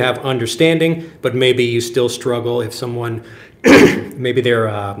 because you could have understanding, but maybe you still struggle if someone, maybe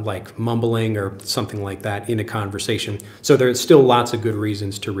they're like mumbling or something like that in a conversation. So there's still lots of good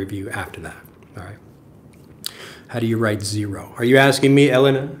reasons to review after that. All right. How do you write 0? Are you asking me,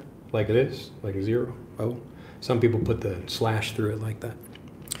 Elena? Like this? Like a 0? Oh, some people put the slash through it like that.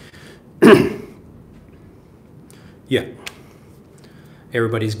 Yeah,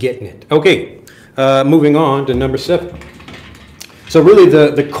 everybody's getting it. Okay, moving on to number 7. So really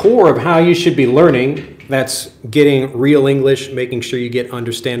the core of how you should be learning, that's getting real English, making sure you get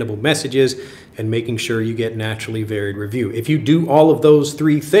understandable messages, and making sure you get naturally varied review. If you do all of those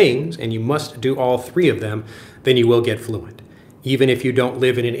 3 things, and you must do all 3 of them, then you will get fluent. Even if you don't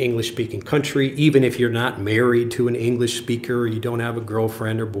live in an English-speaking country, even if you're not married to an English speaker, or you don't have a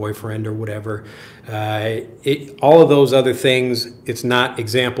girlfriend or boyfriend or whatever, all of those other things, it's not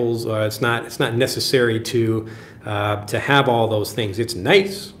examples, or it's not necessary to have all those things. It's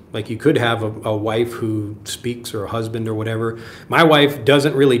nice. Like you could have a wife who speaks, or a husband or whatever. My wife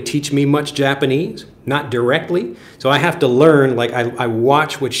doesn't really teach me much Japanese, not directly. So I have to learn, like I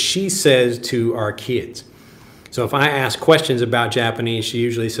watch what she says to our kids. So if I ask questions about Japanese, she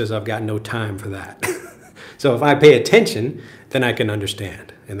usually says, I've got no time for that. So if I pay attention, then I can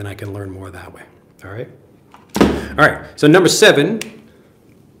understand, and then I can learn more that way. All right? All right, so number 7.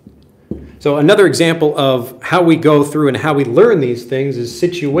 So another example of how we go through and how we learn these things is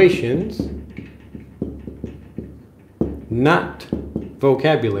situations, not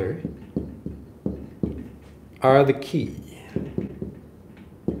vocabulary, are the key.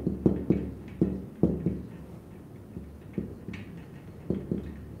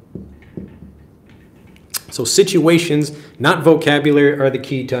 So situations, not vocabulary, are the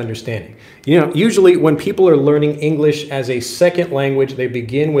key to understanding. You know, usually when people are learning English as a second language, they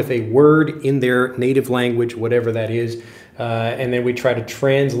begin with a word in their native language, whatever that is, and then we try to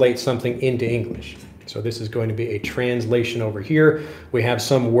translate something into English. So this is going to be a translation over here. We have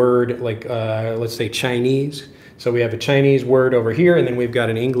some word like, let's say Chinese. So we have a Chinese word over here, and then we've got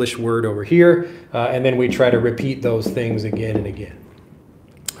an English word over here, and then we try to repeat those things again and again.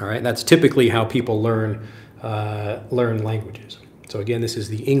 All right, that's typically how people learn languages. So again, this is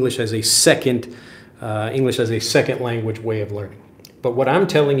the English as a second language way of learning. But what I'm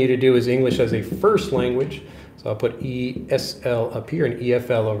telling you to do is English as a first language. So I'll put ESL up here and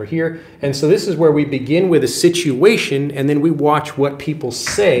EFL over here. And so this is where we begin with a situation, and then we watch what people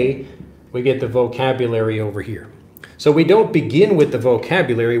say. We get the vocabulary over here. So we don't begin with the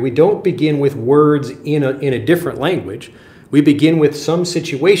vocabulary. We don't begin with words in a different language. We begin with some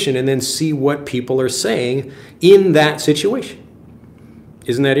situation and then see what people are saying in that situation.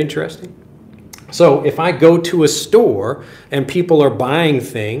 Isn't that interesting? So if I go to a store and people are buying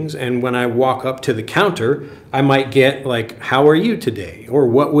things, and when I walk up to the counter, I might get like, how are you today? Or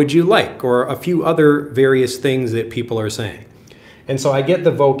what would you like? Or a few other various things that people are saying. And so I get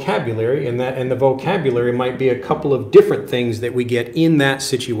the vocabulary, and the vocabulary might be a couple of different things that we get in that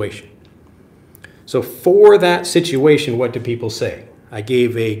situation. So for that situation, what do people say? I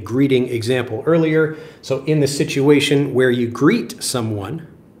gave a greeting example earlier. So in the situation where you greet someone,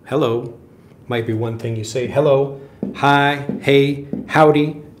 hello, might be one thing you say. Hello, hi, hey,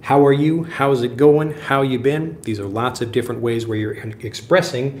 howdy, how are you, how's it going, how you been? These are lots of different ways where you're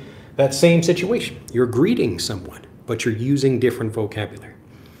expressing that same situation. You're greeting someone, but you're using different vocabulary.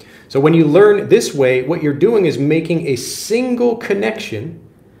 So when you learn this way, what you're doing is making a single connection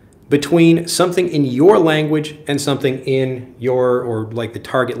between something in your language and something in your, or like the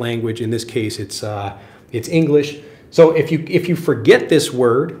target language. In this case, it's English. So if you forget this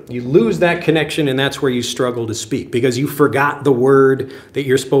word, you lose that connection, and that's where you struggle to speak because you forgot the word that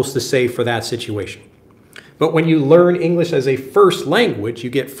you're supposed to say for that situation. But when you learn English as a first language, you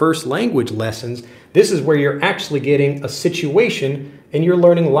get first language lessons. This is where you're actually getting a situation and you're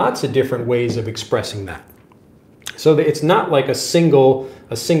learning lots of different ways of expressing that. So that it's not like a single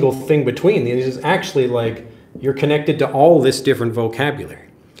thing between these. It's actually like you're connected to all this different vocabulary.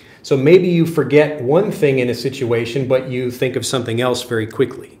 So maybe you forget one thing in a situation, but you think of something else very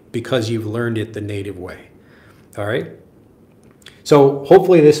quickly because you've learned it the native way. All right? So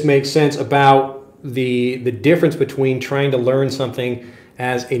hopefully this makes sense about the difference between trying to learn something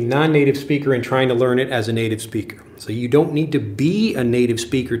as a non-native speaker and trying to learn it as a native speaker. So you don't need to be a native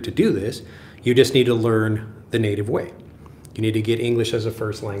speaker to do this. You just need to learn the native way. You need to get English as a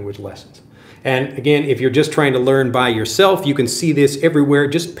first language lessons. And again, if you're just trying to learn by yourself, you can see this everywhere.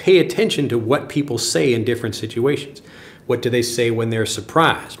 Just pay attention to what people say in different situations. What do they say when they're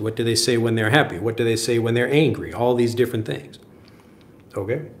surprised? What do they say when they're happy? What do they say when they're angry? All these different things.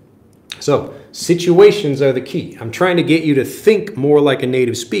 Okay? So, situations are the key. I'm trying to get you to think more like a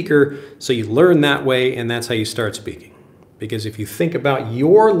native speaker so you learn that way, and that's how you start speaking. Because if you think about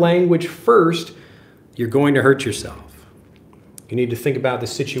your language first, you're going to hurt yourself. You need to think about the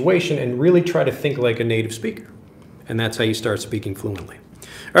situation and really try to think like a native speaker. And that's how you start speaking fluently.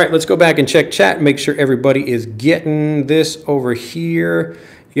 All right, let's go back and check chat and make sure everybody is getting this over here.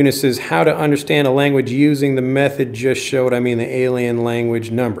 Eunice says, how to understand a language using the method just showed, I mean the alien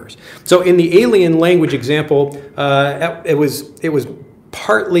language numbers. So in the alien language example, it was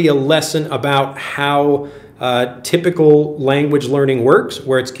partly a lesson about how typical language learning works,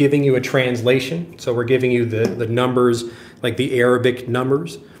 where it's giving you a translation. So we're giving you the numbers, like the Arabic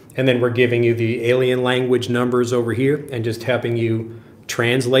numbers, and then we're giving you the alien language numbers over here and just helping you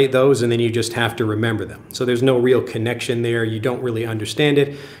translate those, and then you just have to remember them. So there's no real connection there. You don't really understand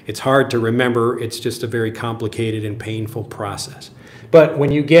it. It's hard to remember. It's just a very complicated and painful process. But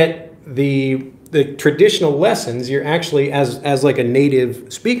when you get the traditional lessons, you're actually, as like a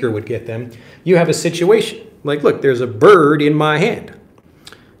native speaker would get them, you have a situation. Like, look, there's a bird in my hand.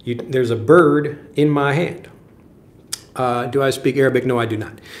 There's a bird in my hand. Do I speak Arabic? No, I do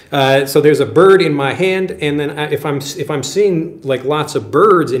not. So there's a bird in my hand, and then if I'm seeing like lots of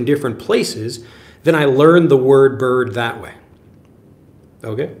birds in different places, then I learn the word bird that way.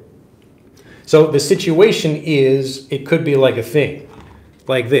 Okay? So the situation is, it could be like a thing,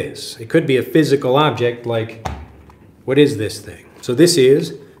 like this. It could be a physical object, like, what is this thing? So this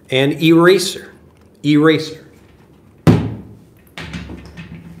is an eraser. Eraser.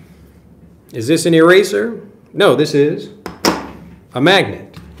 Is this an eraser? No, this is a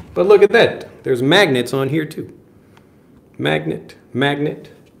magnet. But look at that. There's magnets on here too. Magnet, magnet,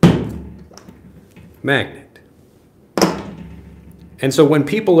 magnet. And so when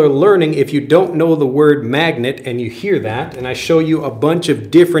people are learning, if you don't know the word magnet and you hear that, and I show you a bunch of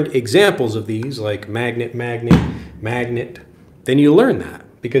different examples of these, like magnet, magnet, magnet, then you learn that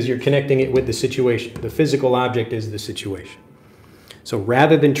because you're connecting it with the situation. The physical object is the situation. So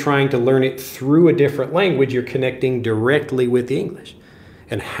rather than trying to learn it through a different language, you're connecting directly with the English.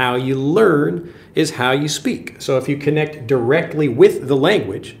 And how you learn is how you speak. So if you connect directly with the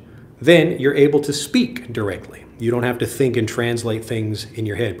language, then you're able to speak directly. You don't have to think and translate things in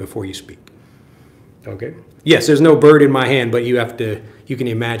your head before you speak. Okay? Yes, there's no bird in my hand, but you can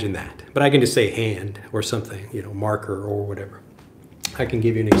imagine that. But I can just say hand or something, marker or whatever. I can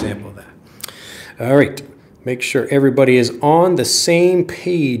give you an example of that. All right. Make sure everybody is on the same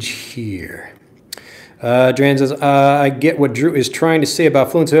page here. Dran says, I get what Drew is trying to say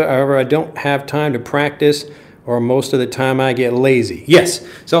about fluency. However, I don't have time to practice, or most of the time I get lazy. Yes.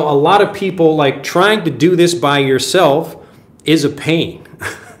 So a lot of people, like, trying to do this by yourself is a pain.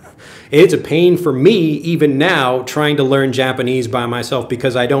 It's a pain for me even now trying to learn Japanese by myself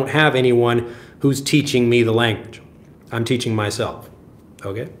because I don't have anyone who's teaching me the language. I'm teaching myself.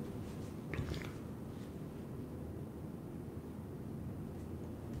 Okay?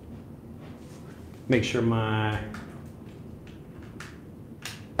 Make sure my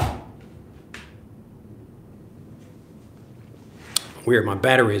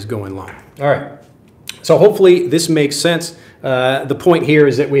battery is going long. All right. So hopefully this makes sense. the point here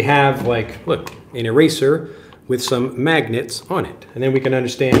is that we have, like, look, an eraser with some magnets on it. And then we can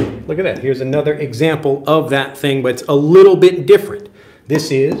understand, look at that. Here's another example of that thing, but it's a little bit different.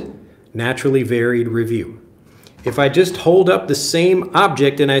 This is naturally varied review. If I just hold up the same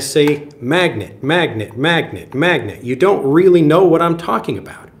object and I say magnet, magnet, magnet, magnet, you don't really know what I'm talking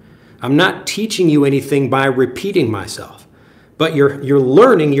about. I'm not teaching you anything by repeating myself, but you're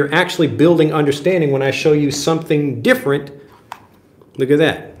learning, you're actually building understanding when I show you something different. Look at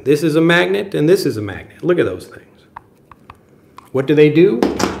that. This is a magnet and this is a magnet. Look at those things. What do?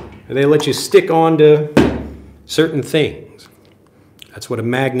 They let you stick onto certain things. That's what a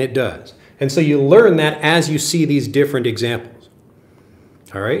magnet does. And so you learn that as you see these different examples.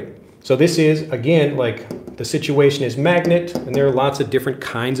 All right? So this is, again, like the situation is magnet, and there are lots of different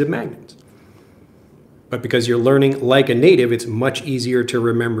kinds of magnets. But because you're learning like a native, it's much easier to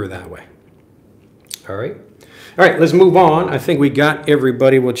remember that way. All right? All right, let's move on. I think we got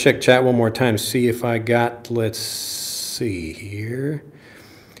everybody. We'll check chat one more time, see if I got, let's see here.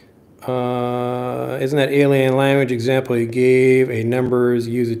 Isn't that alien language example you gave a numbers,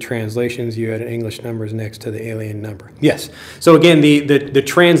 use the translations, you had English numbers next to the alien number? Yes. So again, the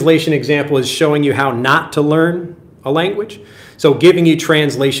translation example is showing you how not to learn a language. So giving you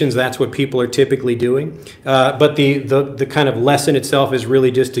translations, that's what people are typically doing. But the kind of lesson itself is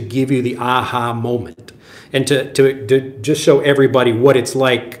really just to give you the aha moment and to just show everybody what it's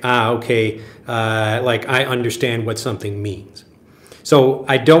like. Okay, like I understand what something means. So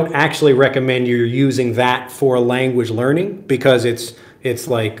I don't actually recommend you're using that for language learning because it's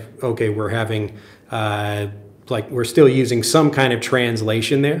like, okay, we're having, like we're still using some kind of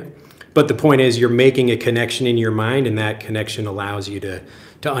translation there. But the point is you're making a connection in your mind and that connection allows you to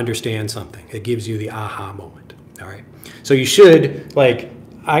understand something. It gives you the aha moment, all right? So you should, like,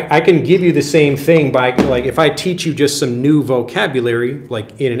 I can give you the same thing by, like, if I teach you just some new vocabulary,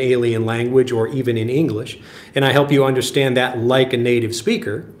 like in an alien language or even in English, and I help you understand that like a native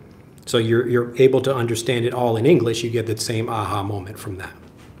speaker, so you're able to understand it all in English, you get that same aha moment from that.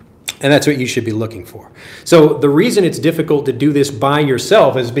 And that's what you should be looking for. So the reason it's difficult to do this by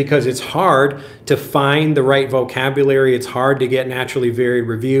yourself is because it's hard to find the right vocabulary. It's hard to get naturally varied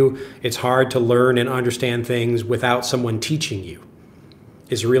review. It's hard to learn and understand things without someone teaching you.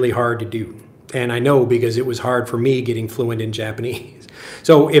 It's really hard to do. And I know because it was hard for me getting fluent in Japanese.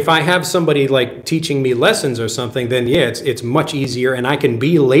 So if I have somebody like teaching me lessons or something, then yeah, it's much easier and I can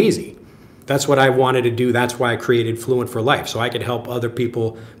be lazy. That's what I wanted to do. That's why I created Fluent for Life, so I could help other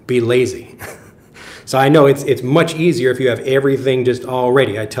people be lazy. So I know it's much easier if you have everything just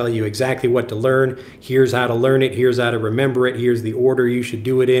already. I tell you exactly what to learn. Here's how to learn it. Here's how to remember it. Here's the order you should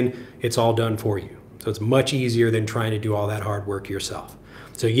do it in. It's all done for you. So it's much easier than trying to do all that hard work yourself.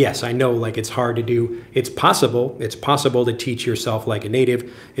 So yes, I know, like, it's hard to do. It's possible. It's possible to teach yourself like a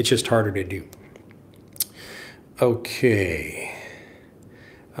native. It's just harder to do. Okay.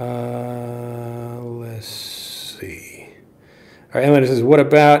 Let's see. All right, Ellen says, what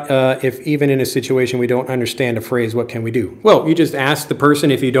about if even in a situation we don't understand a phrase, what can we do? Well, you just ask the person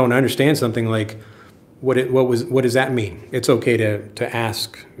if you don't understand something, like, what does that mean? It's okay to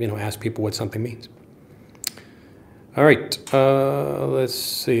ask, ask people what something means. All right, let's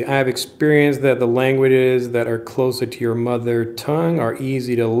see. I have experienced that the languages that are closer to your mother tongue are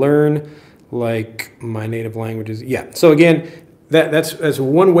easy to learn, like my native languages. Yeah, so again, that's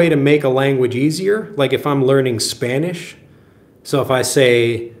one way to make a language easier. Like if I'm learning Spanish, so if I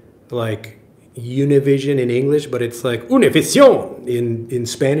say like Univision in English, but it's like Univision in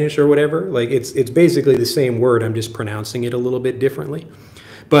Spanish or whatever, like it's basically the same word, I'm just pronouncing it a little bit differently.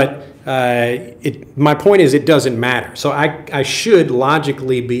 But my point is it doesn't matter. So I should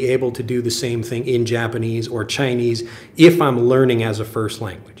logically be able to do the same thing in Japanese or Chinese if I'm learning as a first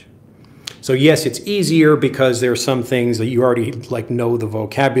language. So yes, it's easier because there are some things that you already know the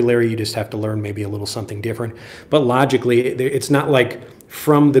vocabulary. You just have to learn maybe a little something different. But logically, it's not like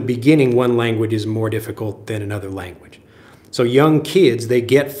from the beginning one language is more difficult than another language. So young kids, they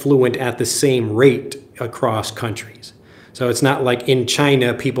get fluent at the same rate across countries. So it's not like in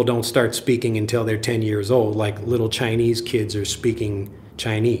China, people don't start speaking until they're 10 years old. Like little Chinese kids are speaking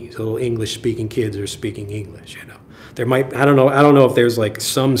Chinese. Little English-speaking kids are speaking English, There might, I don't know if there's like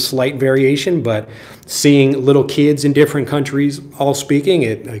some slight variation, but seeing little kids in different countries all speaking,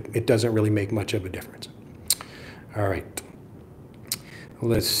 it doesn't really make much of a difference. All right.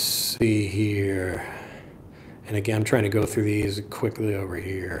 Let's see here. And again, I'm trying to go through these quickly over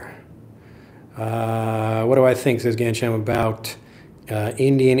here. What do I think, says Gansham, about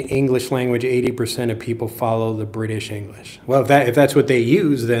Indian English language? 80% of people follow the British English. Well, if that's what they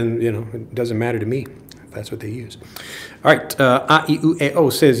use, then, it doesn't matter to me. that's what they use. All right, A-I-U-E-O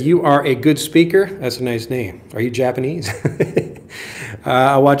says, you are a good speaker. That's a nice name. Are you Japanese?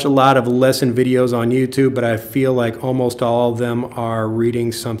 I watch a lot of lesson videos on YouTube, but I feel like almost all of them are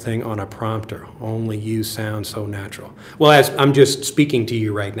reading something on a prompter. Only you sound so natural. Well, as I'm just speaking to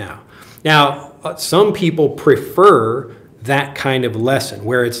you right now. Now, some people prefer that kind of lesson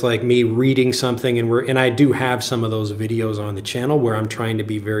where it's like me reading something, and I do have some of those videos on the channel where I'm trying to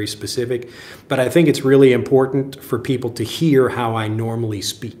be very specific, but I think it's really important for people to hear how I normally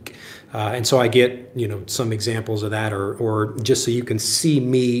speak. And so I get, you know, some examples of that, or just so you can see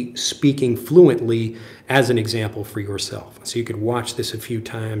me speaking fluently as an example for yourself. So you could watch this a few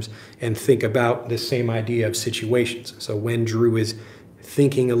times and think about the same idea of situations. So when Drew is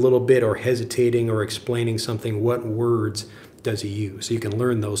thinking a little bit or hesitating or explaining something, what words does he use? So you can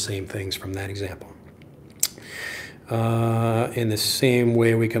learn those same things from that example. In the same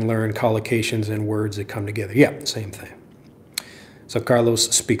way we can learn collocations and words that come together. Yeah, same thing. So Carlos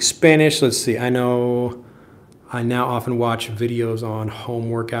speaks Spanish. Let's see. I know I now often watch videos on home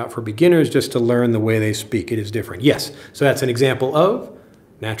workout for beginners just to learn the way they speak. It is different. Yes. So that's an example of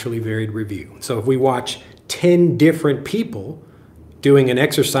naturally varied review. So if we watch 10 different people doing an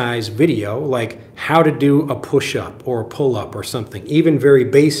exercise video, like how to do a push-up or a pull-up or something, even very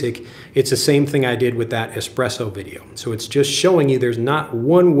basic, it's the same thing I did with that espresso video. So it's just showing you there's not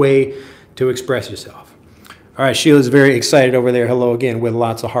one way to express yourself. All right, Sheila's very excited over there. Hello again, with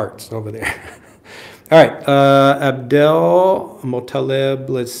lots of hearts over there. All right, Abdel Motaleb,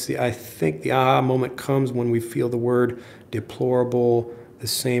 let's see. I think the aha moment comes when we feel the word deplorable the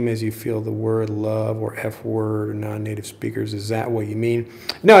same as you feel the word love or F word or non-native speakers. Is that what you mean?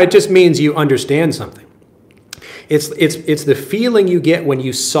 No, it just means you understand something. It's the feeling you get when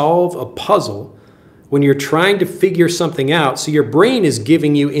you solve a puzzle, when you're trying to figure something out. So your brain is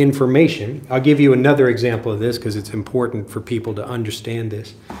giving you information. I'll give you another example of this because it's important for people to understand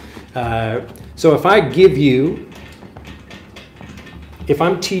this. So if I give you, if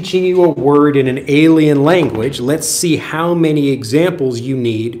I'm teaching you a word in an alien language, let's see how many examples you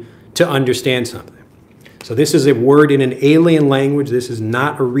need to understand something. So this is a word in an alien language. This is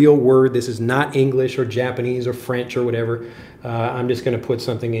not a real word. This is not English or Japanese or French or whatever. I'm just going to put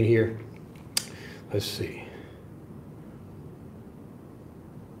something in here. Let's see.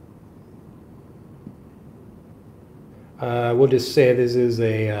 We'll just say this is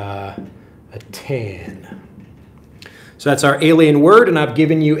a tan. So that's our alien word, and I've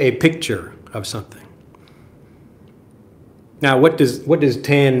given you a picture of something. Now, what does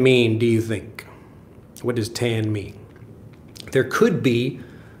tan mean, do you think? What does tan mean? There could be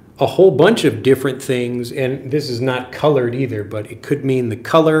a whole bunch of different things, and this is not colored either, but it could mean the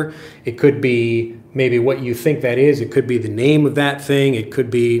color. It could be maybe what you think that is. It could be the name of that thing. It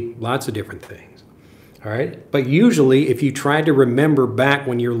could be lots of different things. All right? But usually, if you try to remember back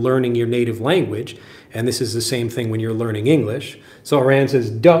when you're learning your native language, and this is the same thing when you're learning English. So Aran says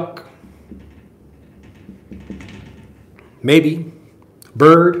duck, maybe,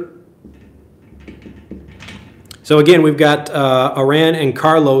 bird. So again, we've got Aran and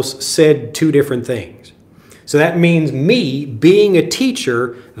Carlos said two different things. So that means me being a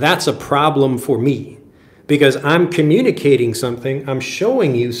teacher, that's a problem for me because I'm communicating something, I'm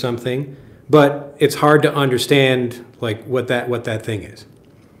showing you something, but it's hard to understand like what that thing is.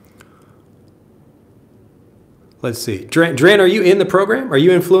 Let's see. Dran, are you in the program? Are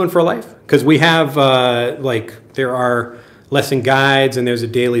you in Fluent for Life? Because we have, there are lesson guides and there's a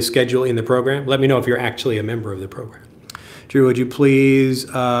daily schedule in the program. Let me know if you're actually a member of the program. Drew, would you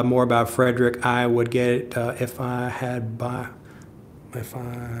please more about Frederick? I would get it if I had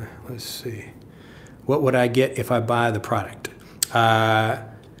let's see. What would I get if I buy the product?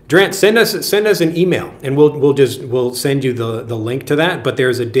 Drant, send us an email and we'll send you the link to that. But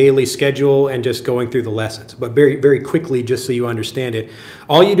there's a daily schedule and just going through the lessons. But very, very quickly, just so you understand it,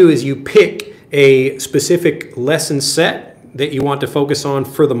 all you do is you pick a specific lesson set that you want to focus on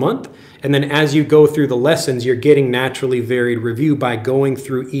for the month. And then as you go through the lessons, you're getting naturally varied review by going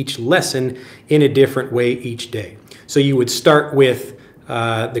through each lesson in a different way each day. So you would start with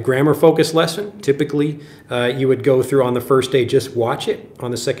the grammar focus lesson. Typically, you would go through on the first day, just watch it.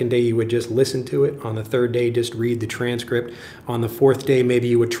 On the second day, you would just listen to it. On the third day, just read the transcript. On the fourth day, maybe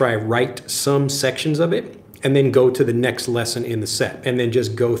you would try write some sections of it and then go to the next lesson in the set and then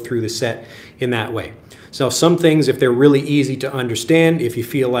just go through the set in that way. So some things, if they're really easy to understand, if you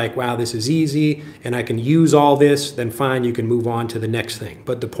feel like, wow, this is easy and I can use all this, then fine, you can move on to the next thing.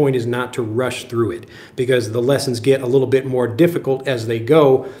 But the point is not to rush through it, because the lessons get a little bit more difficult as they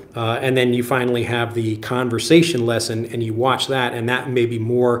go, and then you finally have the conversation lesson and you watch that, and that may be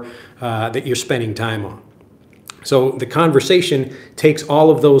more that you're spending time on. So the conversation takes all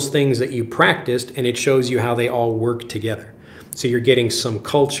of those things that you practiced and it shows you how they all work together. So you're getting some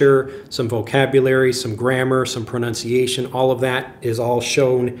culture, some vocabulary, some grammar, some pronunciation. All of that is all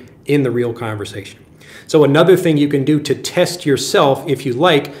shown in the real conversation. So another thing you can do to test yourself, if you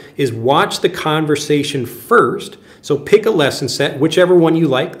like, is watch the conversation first. So pick a lesson set, whichever one you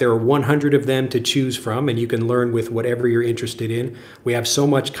like. There are 100 of them to choose from, and you can learn with whatever you're interested in. We have so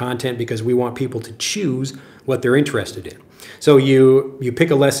much content because we want people to choose what they're interested in. So you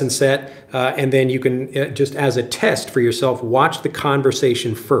pick a lesson set, and then you can, just as a test for yourself, watch the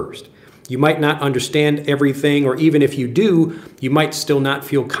conversation first. You might not understand everything, or even if you do, you might still not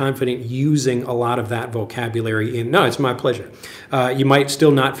feel confident using a lot of that vocabulary in, no, it's my pleasure. You might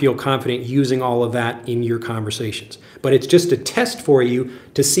still not feel confident using all of that in your conversations. But it's just a test for you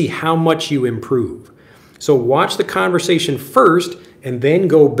to see how much you improve. So watch the conversation first, and then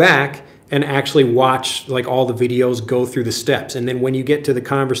go back and actually watch like all the videos, go through the steps. And then when you get to the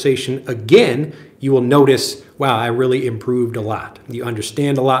conversation again, you will notice, wow, I really improved a lot. You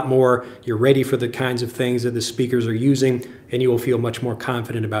understand a lot more, you're ready for the kinds of things that the speakers are using, and you will feel much more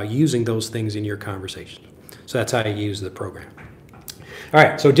confident about using those things in your conversation. So that's how you use the program. All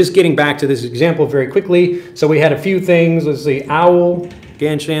right, so just getting back to this example very quickly. So we had a few things, let's see, owl,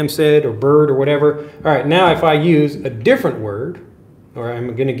 Gansham said, or bird, or whatever. All right, now if I use a different word, or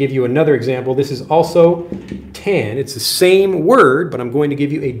I'm going to give you another example. This is also 10. It's the same word, but I'm going to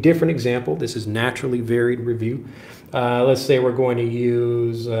give you a different example. This is naturally varied review. Let's say we're going to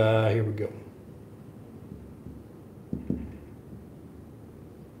use, here we go.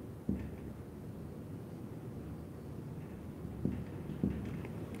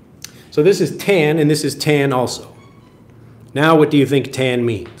 So this is tan, and this is tan also. Now what do you think tan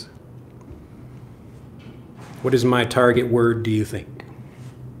means? What is my target word, do you think?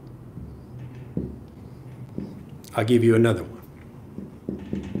 I'll give you another one.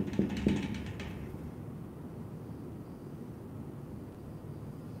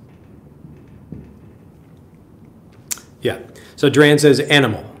 Yeah, so Dran says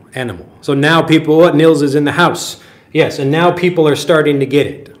animal, animal. So now people, Nils is in the house. Yes, and now people are starting to get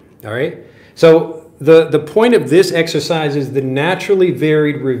it, all right? So the point of this exercise is the naturally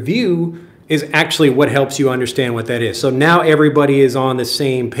varied review is actually what helps you understand what that is. So now everybody is on the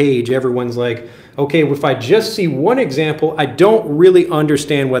same page. Everyone's like, okay, if I just see one example, I don't really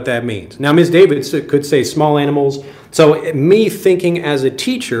understand what that means. Now, Ms. Davis could say small animals. So me thinking as a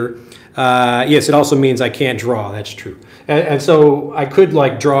teacher, yes, it also means I can't draw. That's true. And so I could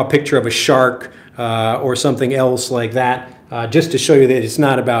like draw a picture of a shark or something else like that, just to show you that it's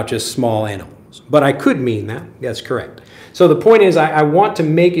not about just small animals. But I could mean that. That's correct. So the point is I want to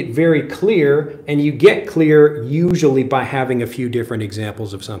make it very clear, and you get clear usually by having a few different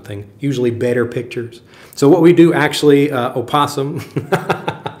examples of something, usually better pictures. So what we do actually, opossum,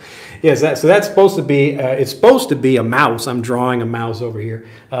 yes, so that's supposed to be, it's supposed to be a mouse. I'm drawing a mouse over here.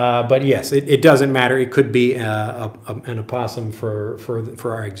 But yes, it doesn't matter. It could be an opossum for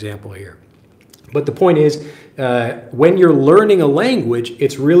our example here. But the point is, when you're learning a language,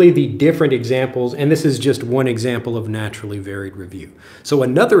 it's really the different examples, and this is just one example of naturally varied review. So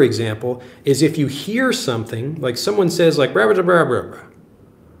another example is if you hear something, like someone says like, blah, blah, blah, blah,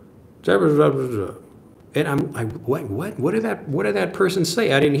 blah, and I'm like, what did that person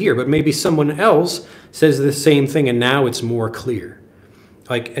say? I didn't hear, but maybe someone else says the same thing, and now it's more clear.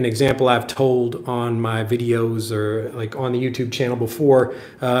 Like an example I've told on my videos or like on the YouTube channel before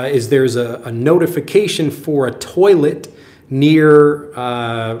is there's a notification for a toilet near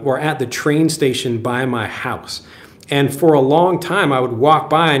or at the train station by my house. And for a long time I would walk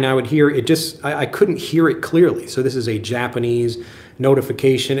by and I would hear it just, I couldn't hear it clearly. So this is a Japanese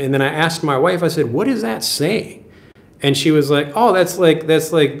notification. And then I asked my wife, I said, what is that saying? And she was like, "Oh, that's like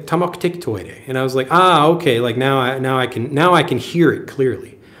tamaktiktoide." And I was like, "Ah, okay. Like now I can hear it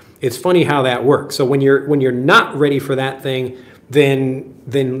clearly." It's funny how that works. So when you're not ready for that thing,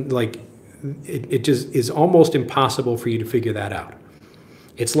 then like it just is almost impossible for you to figure that out.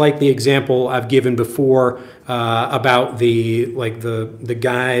 It's like the example I've given before about the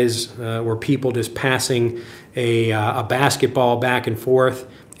guys or people just passing a basketball back and forth.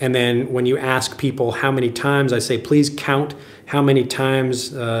 And then when you ask people how many times, I say, please count how many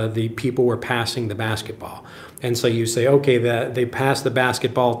times the people were passing the basketball. And so you say, okay, they passed the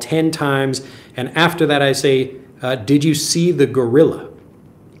basketball 10 times. And after that, I say, did you see the gorilla?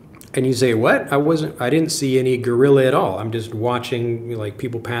 And you say, what? I didn't see any gorilla at all. I'm just watching like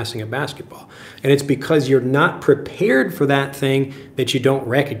people passing a basketball. And it's because you're not prepared for that thing that you don't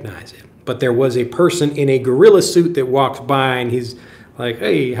recognize it. But there was a person in a gorilla suit that walks by and he's like,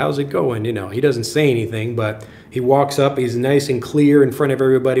 hey, how's it going? You know, he doesn't say anything, but he walks up, he's nice and clear in front of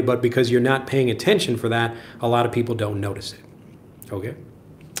everybody, but because you're not paying attention for that, a lot of people don't notice it. Okay?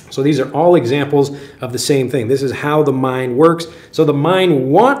 So these are all examples of the same thing. This is how the mind works. So the mind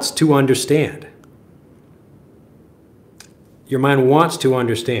wants to understand. Your mind wants to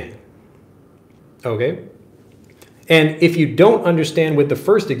understand. Okay? And if you don't understand with the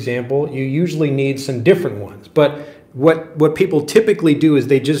first example, you usually need some different ones. But what people typically do is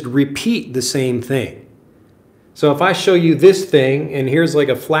they just repeat the same thing. So if I show you this thing, and here's like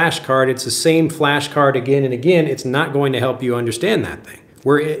a flashcard, it's the same flashcard again and again, it's not going to help you understand that thing.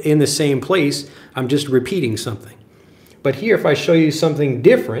 We're in the same place, I'm just repeating something. But here, if I show you something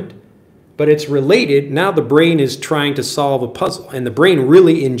different, but it's related, now the brain is trying to solve a puzzle, and the brain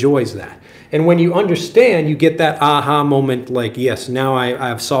really enjoys that. And when you understand, you get that aha moment like, yes, now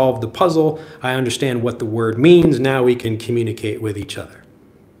I've solved the puzzle, I understand what the word means, now we can communicate with each other.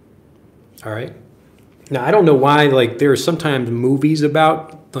 All right? Now, I don't know why, like, there are sometimes movies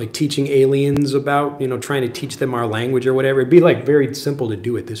about, like, teaching aliens about, you know, trying to teach them our language or whatever. It'd be, like, very simple to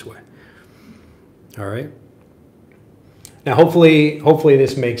do it this way. All right? Now, hopefully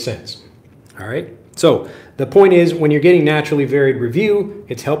this makes sense. All right? So, the point is, when you're getting naturally varied review,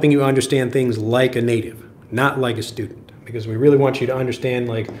 it's helping you understand things like a native, not like a student. Because we really want you to understand,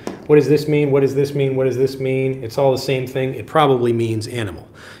 like, what does this mean? What does this mean? What does this mean? It's all the same thing. It probably means animal.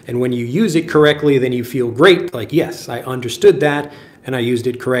 And when you use it correctly, then you feel great. Like, yes, I understood that, and I used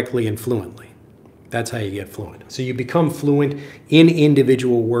it correctly and fluently. That's how you get fluent. So you become fluent in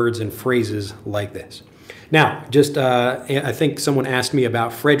individual words and phrases like this. Now, just I think someone asked me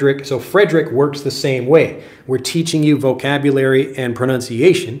about Frederick. So Frederick works the same way. We're teaching you vocabulary and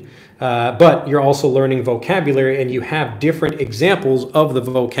pronunciation, but you're also learning vocabulary, and you have different examples of the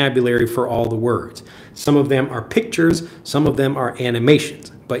vocabulary for all the words. Some of them are pictures, some of them are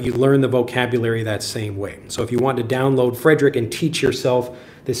animations, but you learn the vocabulary that same way. So if you want to download Frederick and teach yourself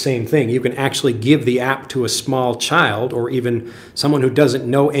the same thing, you can actually give the app to a small child or even someone who doesn't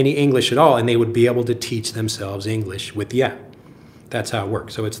know any English at all, and they would be able to teach themselves English with the app. That's how it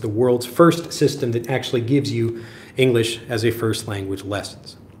works. So it's the world's first system that actually gives you English as a first language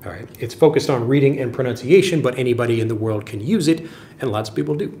lessons. All right. It's focused on reading and pronunciation, but anybody in the world can use it, and lots of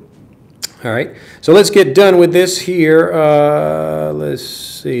people do. All right. So let's get done with this here. Let's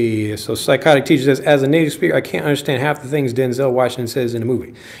see. So psychotic teacher says, as a native speaker, I can't understand half the things Denzel Washington says in a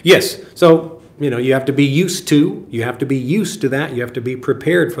movie. Yes. So, you know, you have to be used to. You have to be used to that. You have to be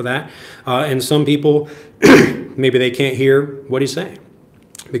prepared for that. And some people, maybe they can't hear what he's saying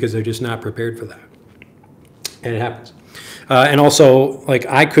because they're just not prepared for that. And it happens. And also, like,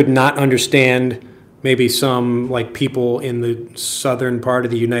 I could not understand maybe some, like, people in the southern part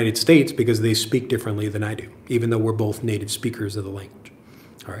of the United States because they speak differently than I do, even though we're both native speakers of the language.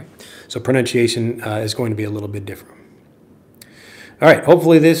 All right. So pronunciation is going to be a little bit different. All right.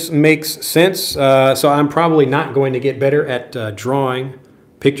 Hopefully this makes sense. So I'm probably not going to get better at drawing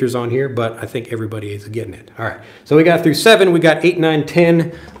pictures on here, but I think everybody is getting it. All right. So we got through 7. We got 8, 9,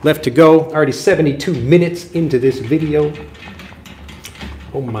 10 left to go. Already 72 minutes into this video.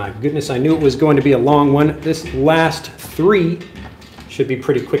 Oh my goodness, I knew it was going to be a long one. This last 3 should be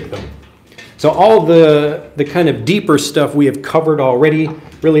pretty quick though. So all the kind of deeper stuff we have covered already.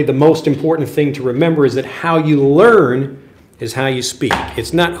 Really the most important thing to remember is that how you learn is how you speak.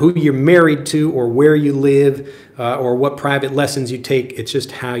 It's not who you're married to or where you live or what private lessons you take. It's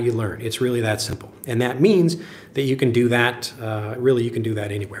just how you learn. It's really that simple. And that means that you can do that, really you can do that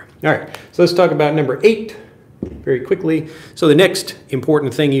anywhere. All right, so let's talk about number 8. Very quickly. So the next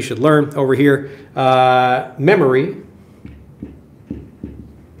important thing you should learn over here, memory.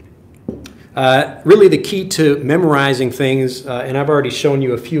 Really the key to memorizing things, and I've already shown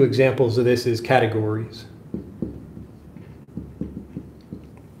you a few examples of this, is categories.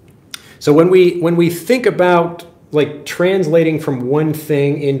 So when we think about, like, translating from one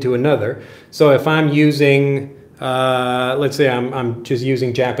thing into another, so if I'm using let's say I'm just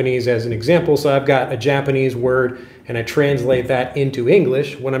using Japanese as an example. So I've got a Japanese word and I translate that into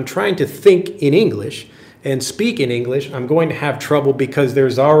English. When I'm trying to think in English and speak in English, I'm going to have trouble because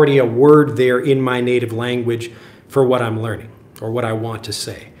there's already a word there in my native language for what I'm learning or what I want to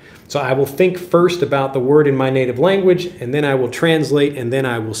say. So I will think first about the word in my native language, and then I will translate, and then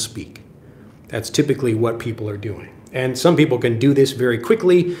I will speak. That's typically what people are doing. And some people can do this very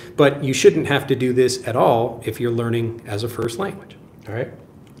quickly, but you shouldn't have to do this at all if you're learning as a first language. All right?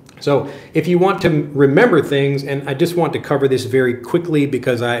 So if you want to remember things, and I just want to cover this very quickly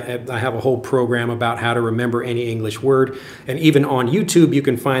because I have a whole program about how to remember any English word. And even on YouTube, you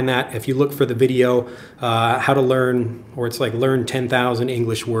can find that if you look for the video, how to learn, or it's like learn 10,000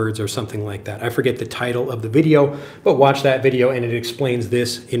 English words or something like that. I forget the title of the video, but watch that video and it explains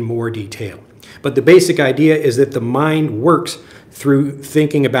this in more detail. But the basic idea is that the mind works through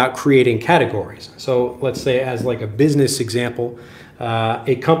thinking about creating categories. So let's say as like a business example,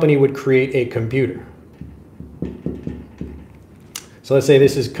 a company would create a computer. So let's say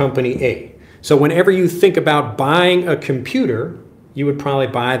this is company A. So whenever you think about buying a computer, you would probably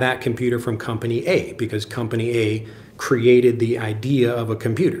buy that computer from company A because company A created the idea of a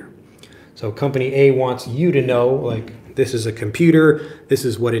computer. So company A wants you to know, like, this is a computer, this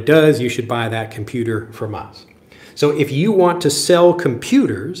is what it does, you should buy that computer from us. So if you want to sell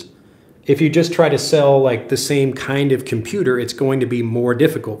computers, if you just try to sell like the same kind of computer, it's going to be more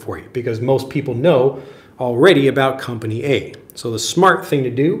difficult for you because most people know already about company A. So the smart thing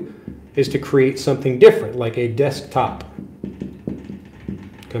to do is to create something different, like a desktop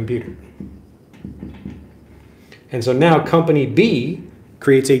computer. And so now company B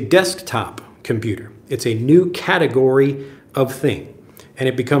creates a desktop computer. It's a new category of thing. And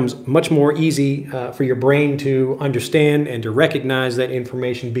it becomes much more easy for your brain to understand and to recognize that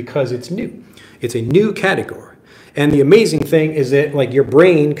information because it's new. It's a new category. And the amazing thing is that like your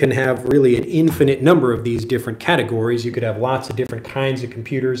brain can have really an infinite number of these different categories. You could have lots of different kinds of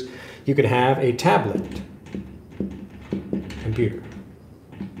computers. You could have a tablet computer,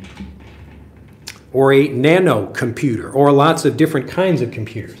 or a nano computer, or lots of different kinds of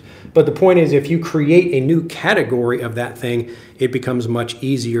computers. But the point is, if you create a new category of that thing, it becomes much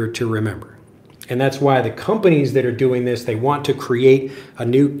easier to remember. And that's why the companies that are doing this, they want to create a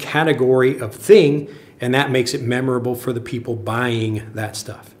new category of thing, and that makes it memorable for the people buying that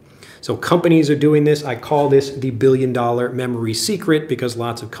stuff. So companies are doing this. I call this the billion-dollar memory secret because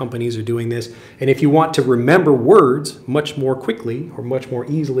lots of companies are doing this. And if you want to remember words much more quickly or much more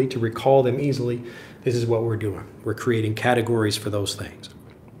easily, to recall them easily, this is what we're doing. We're creating categories for those things.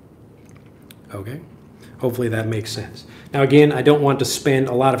 Okay, hopefully that makes sense. Now again, I don't want to spend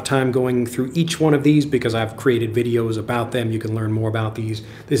a lot of time going through each one of these because I've created videos about them. You can learn more about these.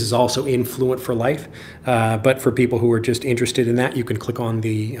 This is also in Fluent for Life, but for people who are just interested in that, you can click on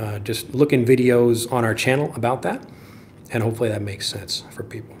the, just look in videos on our channel about that, and hopefully that makes sense for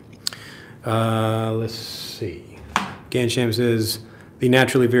people. Let's see. Gansham says, the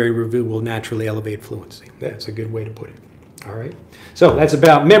naturally varied review will naturally elevate fluency. That's a good way to put it. All right, so that's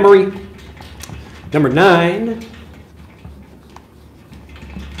about memory. Number 9,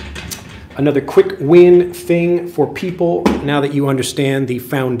 another quick win thing for people now that you understand the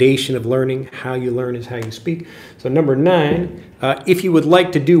foundation of learning. How you learn is how you speak. So number 9, if you would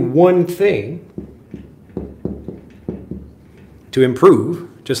like to do one thing to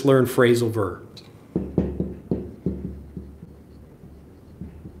improve, just learn phrasal verbs.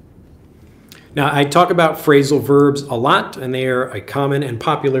 Now, I talk about phrasal verbs a lot, and they are a common and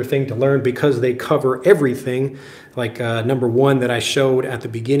popular thing to learn because they cover everything. Like number 1 that I showed at the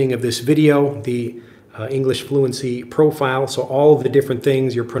beginning of this video, the English fluency profile. So all of the different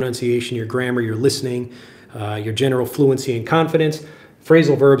things, your pronunciation, your grammar, your listening, your general fluency and confidence,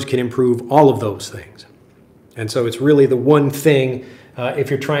 phrasal verbs can improve all of those things. And so it's really the one thing, if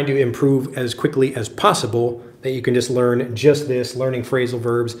you're trying to improve as quickly as possible, that you can just learn just this, learning phrasal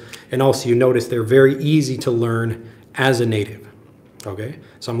verbs. And also you notice they're very easy to learn as a native, okay?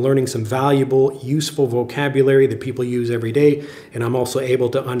 So I'm learning some valuable, useful vocabulary that people use every day, and I'm also able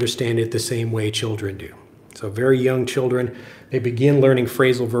to understand it the same way children do. So very young children, they begin learning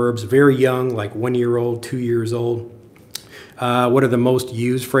phrasal verbs very young, like 1-year-old, 2 years old. What are the most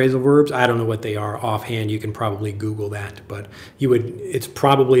used phrasal verbs? I don't know what they are offhand. You can probably Google that, but it's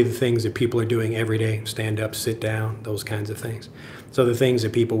probably the things that people are doing every day. Stand up, sit down, those kinds of things. So the things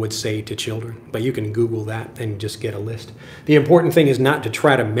that people would say to children, but you can Google that and just get a list. The important thing is not to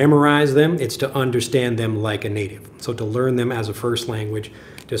try to memorize them. It's to understand them like a native. So to learn them as a first language,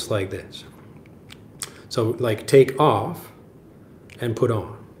 just like this. So like take off and put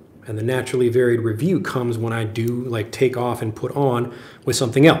on. And the naturally varied review comes when I do like take off and put on with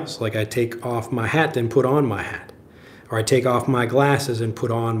something else. Like I take off my hat and put on my hat. Or I take off my glasses and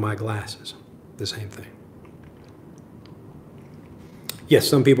put on my glasses. The same thing. Yes,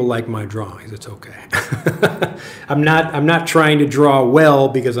 some people like my drawings. It's okay. I'm not trying to draw well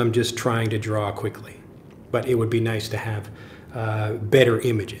because I'm just trying to draw quickly. But it would be nice to have better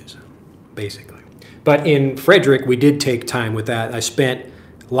images, basically. But in Frederick, we did take time with that. I spent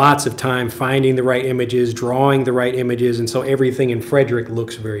lots of time finding the right images, drawing the right images, and so everything in Frederick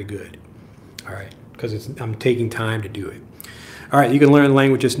looks very good. All right, because I'm taking time to do it. All right, you can learn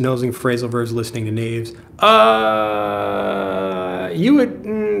languages, nosing phrasal verbs, listening to natives. You would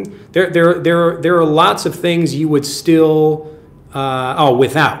there are lots of things you would still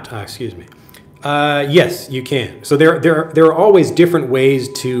without. Excuse me. Yes, you can. So there are always different ways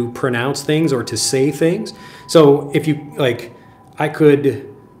to pronounce things or to say things. So if you like, I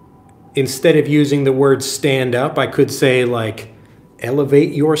could, instead of using the word stand up, I could say like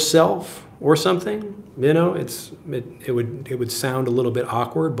elevate yourself or something. You know, it would sound a little bit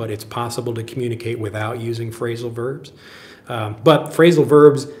awkward, but it's possible to communicate without using phrasal verbs. But phrasal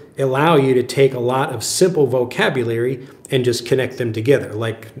verbs allow you to take a lot of simple vocabulary and just connect them together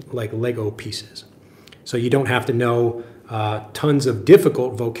like Lego pieces. So you don't have to know tons of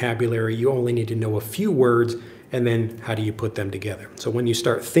difficult vocabulary. You only need to know a few words, and then how do you put them together? So when you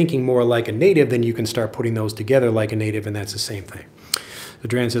start thinking more like a native, then you can start putting those together like a native, and that's the same thing.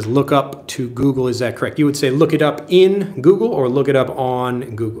 Adrian says, look up to Google. Is that correct? You would say look it up in Google or look it up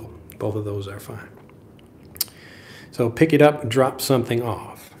on Google. Both of those are fine. So pick it up, drop something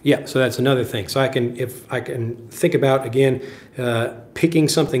off. Yeah, so that's another thing. So if I can think about, again, picking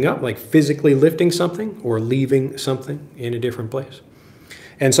something up, like physically lifting something or leaving something in a different place.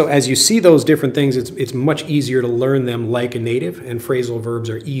 And so as you see those different things, it's much easier to learn them like a native, and phrasal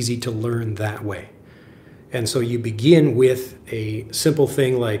verbs are easy to learn that way. And so you begin with a simple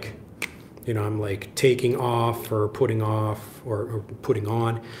thing like, you know, I'm like taking off or putting off or putting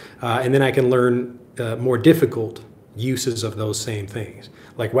on, and then I can learn more difficult uses of those same things.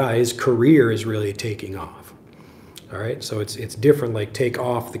 Like, wow, his career is really taking off. All right, so it's different, like take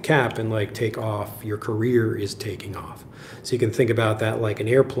off the cap and like take off, your career is taking off. So you can think about that like an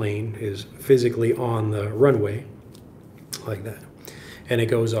airplane is physically on the runway, like that, and it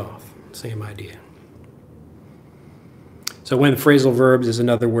goes off, same idea. So when phrasal verbs is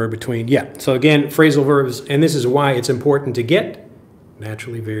another word between, yeah. So again, phrasal verbs, and this is why it's important to get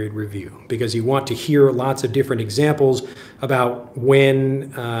naturally varied review, because you want to hear lots of different examples about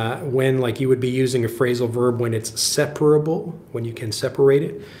when like you would be using a phrasal verb when it's separable, when you can separate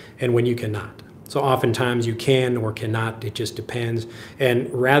it, and when you cannot. So oftentimes you can or cannot, it just depends.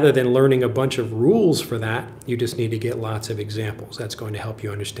 And rather than learning a bunch of rules for that, you just need to get lots of examples. That's going to help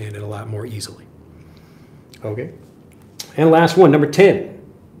you understand it a lot more easily. Okay. And last one, number 10.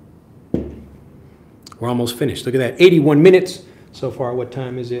 We're almost finished. Look at that, 81 minutes so far. What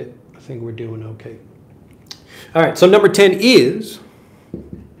time is it? I think we're doing okay. All right, so number 10 is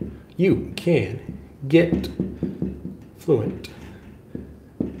you can get fluent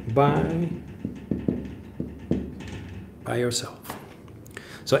by yourself.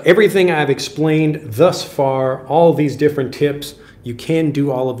 So everything I've explained thus far, all these different tips, you can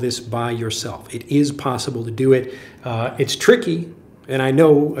do all of this by yourself. It is possible to do it. It's tricky, and I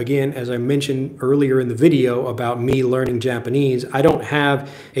know, again, as I mentioned earlier in the video about me learning Japanese, I don't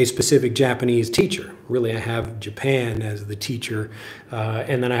have a specific Japanese teacher. Really, I have Japan as the teacher,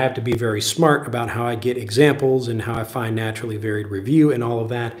 and then I have to be very smart about how I get examples and how I find naturally varied review and all of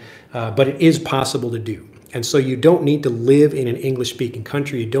that, but it is possible to do. And so you don't need to live in an English-speaking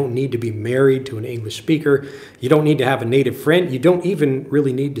country. You don't need to be married to an English speaker. You don't need to have a native friend. You don't even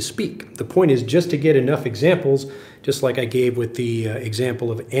really need to speak. The point is just to get enough examples, just like I gave with the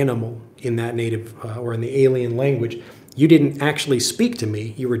example of animal in that native or in the alien language. You didn't actually speak to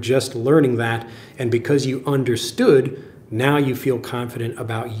me. You were just learning that. And because you understood, now you feel confident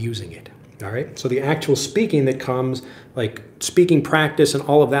about using it. All right, so the actual speaking that comes, like speaking practice and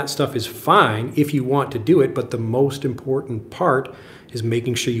all of that stuff is fine if you want to do it, but the most important part is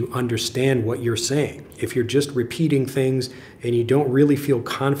making sure you understand what you're saying. If you're just repeating things and you don't really feel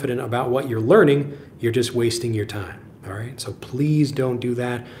confident about what you're learning, you're just wasting your time. All right, so please don't do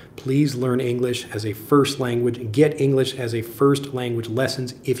that. Please learn English as a first language. Get English as a first language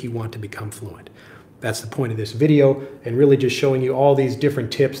lessons if you want to become fluent. That's the point of this video, and really just showing you all these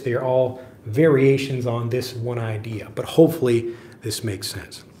different tips. They are all variations on this one idea, but hopefully this makes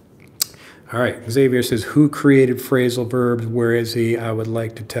sense. All right, Xavier says, who created phrasal verbs? Where is he? I would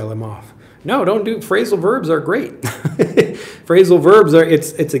like to tell him off. No, don't do, phrasal verbs are great. Phrasal verbs are,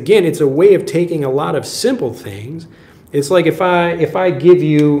 again, it's a way of taking a lot of simple things. It's like if I give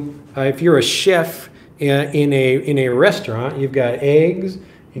you, if you're a chef in a restaurant, you've got eggs,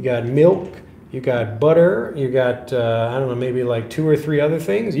 you got milk, you got butter, you got, I don't know, maybe like 2 or 3 other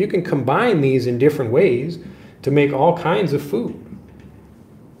things. You can combine these in different ways to make all kinds of food.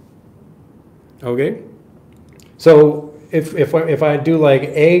 Okay? So if I do like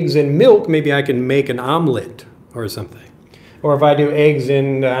eggs and milk, maybe I can make an omelet or something. Or if I do eggs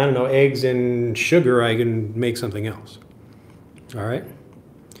and, I don't know, eggs and sugar, I can make something else. All right?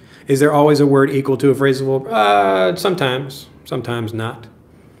 Is there always a word equal to a phrasal verb? Sometimes. Sometimes not.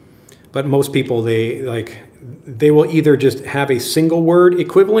 But most people, they will either just have a single word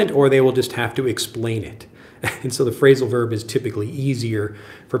equivalent or they will just have to explain it. And so the phrasal verb is typically easier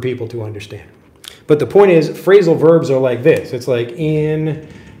for people to understand. But the point is, phrasal verbs are like this. It's like in,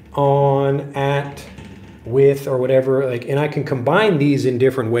 on, at, with, or whatever. And I can combine these in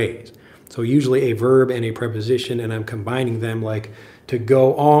different ways. So usually a verb and a preposition, and I'm combining them like to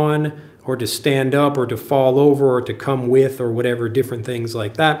go on, or to stand up, or to fall over, or to come with, or whatever, different things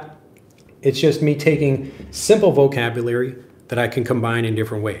like that. It's just me taking simple vocabulary that I can combine in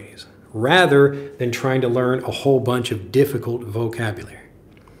different ways, rather than trying to learn a whole bunch of difficult vocabulary.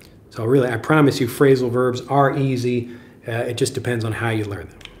 So really, I promise you, phrasal verbs are easy. It just depends on how you learn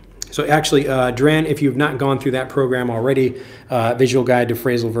them. So actually, Dran, if you've not gone through that program already, Visual Guide to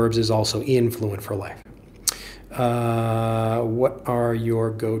Phrasal Verbs is also in Fluent for Life. What are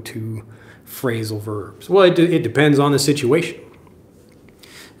your go-to phrasal verbs? Well, it depends on the situation.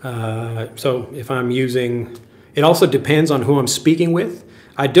 So if I'm using, it also depends on who I'm speaking with.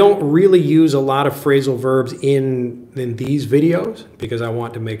 I don't really use a lot of phrasal verbs in these videos because I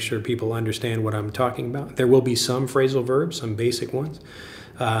want to make sure people understand what I'm talking about. There will be some phrasal verbs, some basic ones,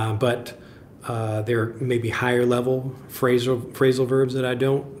 but there may be higher level phrasal verbs that I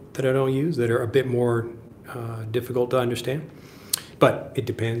don't use that are a bit more difficult to understand. But it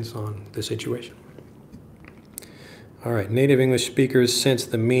depends on the situation. All right, native English speakers sense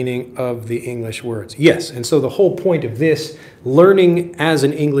the meaning of the English words. Yes, and so the whole point of this, learning as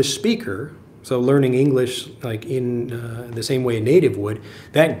an English speaker, so learning English like in the same way a native would,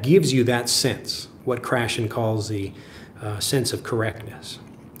 that gives you that sense, what Krashen calls the sense of correctness.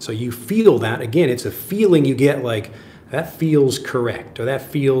 So you feel that, again, it's a feeling you get like, that feels correct, or that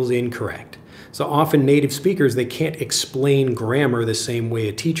feels incorrect. So often native speakers, they can't explain grammar the same way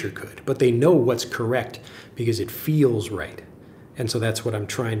a teacher could, but they know what's correct because it feels right. And so that's what I'm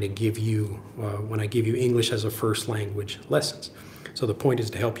trying to give you when I give you English as a first language lessons. So the point is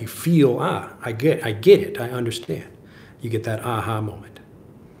to help you feel, I get it, I understand. You get that aha moment.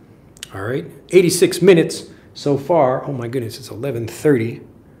 All right, 86 minutes so far. Oh my goodness, it's 11:30.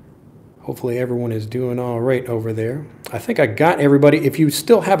 Hopefully everyone is doing all right over there. I think I got everybody. If you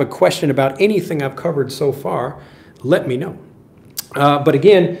still have a question about anything I've covered so far, let me know. But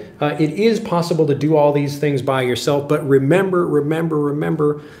again, it is possible to do all these things by yourself, but remember,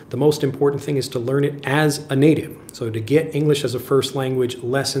 the most important thing is to learn it as a native. So to get English as a first language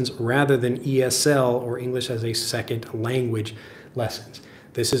lessons rather than ESL or English as a second language lessons.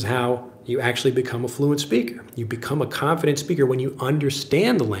 This is how you actually become a fluent speaker. You become a confident speaker when you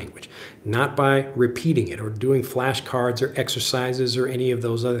understand the language, not by repeating it or doing flashcards or exercises or any of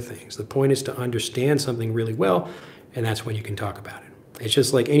those other things. The point is to understand something really well, and that's when you can talk about it. It's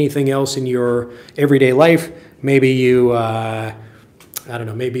just like anything else in your everyday life. Maybe you, I don't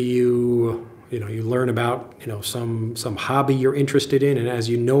know, maybe you learn about, some hobby you're interested in, and as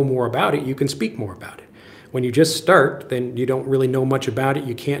you know more about it, you can speak more about it. When you just start, then you don't really know much about it.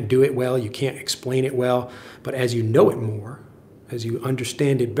 You can't do it well. You can't explain it well. But as you know it more, as you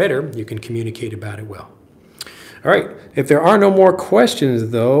understand it better, you can communicate about it well. All right. If there are no more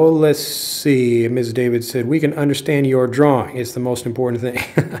questions, though, let's see. Ms. David said, we can understand your drawing. It's the most important thing.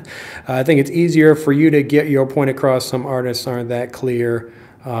 I think it's easier for you to get your point across. Some artists aren't that clear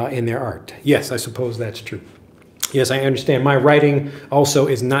in their art. Yes, I suppose that's true. Yes, I understand. My writing also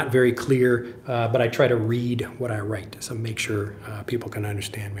is not very clear, but I try to read what I write, so make sure people can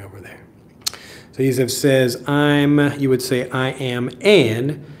understand me over there. So Yusuf says, you would say, I am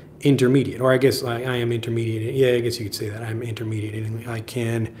an intermediate, or I guess I am intermediate. Yeah, I guess you could say that. I'm intermediate. I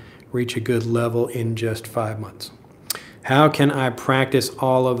can reach a good level in just 5 months. How can I practice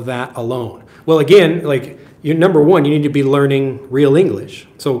all of that alone? Well, again, number one, you need to be learning real English.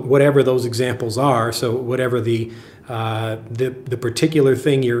 So whatever those examples are, so whatever the particular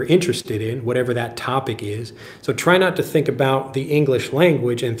thing you're interested in, whatever that topic is. So try not to think about the English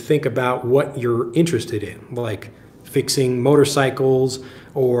language and think about what you're interested in, like fixing motorcycles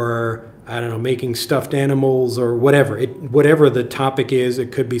or, I don't know, making stuffed animals or whatever. Whatever the topic is,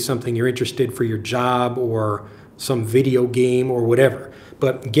 it could be something you're interested in for your job or some video game or whatever.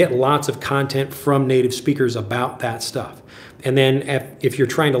 But get lots of content from native speakers about that stuff. And then if you're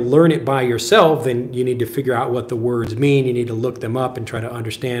trying to learn it by yourself, then you need to figure out what the words mean. You need to look them up and try to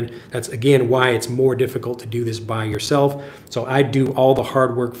understand. That's, again, why it's more difficult to do this by yourself. So I do all the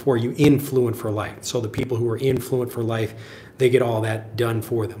hard work for you in Fluent for Life. So the people who are in Fluent for Life, they get all that done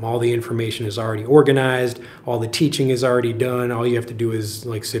for them. All the information is already organized. All the teaching is already done. All you have to do is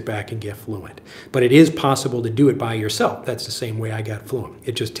like sit back and get fluent. But it is possible to do it by yourself. That's the same way I got fluent.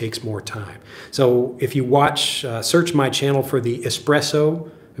 It just takes more time. So if you watch, search my channel for the espresso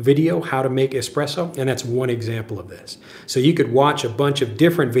video, how to make espresso, and that's one example of this. So you could watch a bunch of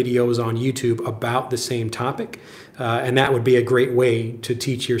different videos on YouTube about the same topic, and that would be a great way to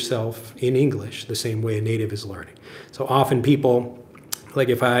teach yourself in English the same way a native is learning. So often people, like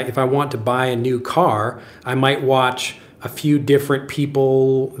if I want to buy a new car, I might watch a few different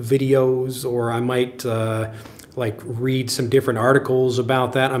people videos, or I might like read some different articles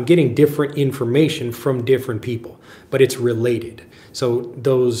about that. I'm getting different information from different people, but it's related. So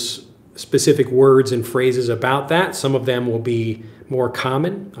those specific words and phrases about that, some of them will be more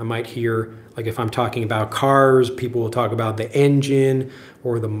common. I might hear, like if I'm talking about cars, people will talk about the engine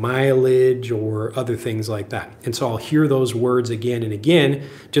or the mileage or other things like that. And so I'll hear those words again and again,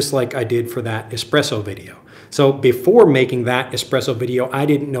 just like I did for that espresso video. So before making that espresso video, I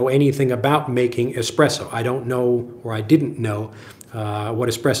didn't know anything about making espresso. I don't know, or I didn't know what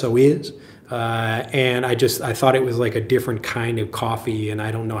espresso is. And I thought it was like a different kind of coffee, and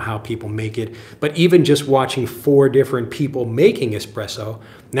I don't know how people make it. But even just watching 4 different people making espresso,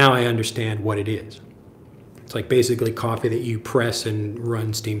 now I understand what it is. It's like basically coffee that you press and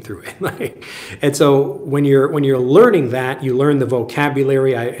run steam through it. And so when you're learning that, you learn the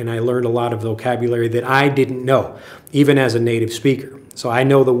vocabulary, and I learned a lot of vocabulary that I didn't know, even as a native speaker. So I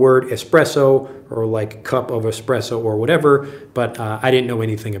know the word espresso, or like cup of espresso or whatever, but I didn't know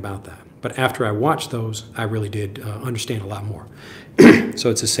anything about that. But after I watched those, I really did understand a lot more. So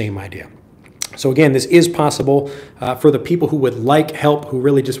it's the same idea. So again, this is possible for the people who would like help, who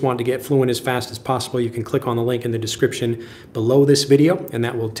really just want to get fluent as fast as possible. You can click on the link in the description below this video, and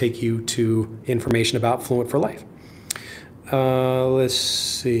that will take you to information about Fluent for Life. Let's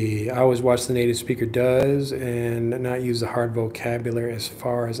see. I always watch the native speaker does and not use the hard vocabulary as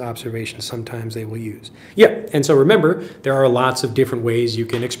far as observations sometimes they will use. Yeah, and so remember, there are lots of different ways you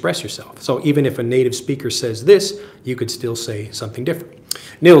can express yourself. So even if a native speaker says this, you could still say something different.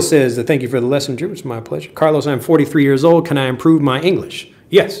 Neil says, thank you for the lesson, Drew. It's my pleasure. Carlos, I'm 43 years old. Can I improve my English?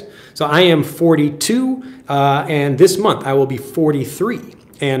 Yes. So I am 42, and this month I will be 43.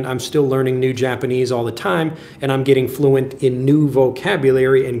 And I'm still learning new Japanese all the time, and I'm getting fluent in new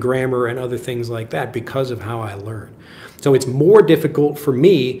vocabulary and grammar and other things like that because of how I learn. So it's more difficult for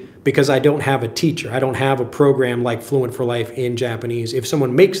me because I don't have a teacher. I don't have a program like Fluent for Life in Japanese. If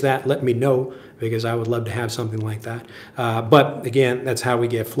someone makes that, let me know, because I would love to have something like that. But again, that's how we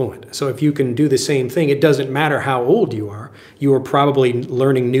get fluent. So if you can do the same thing, it doesn't matter how old you are probably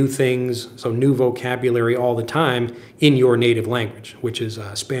learning new things, so new vocabulary all the time in your native language, which is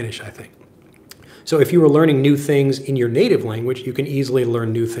Spanish, I think. So if you are learning new things in your native language, you can easily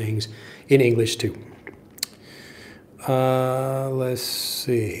learn new things in English too. Let's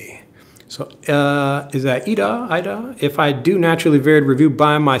see. So is that Ida? If I do naturally varied review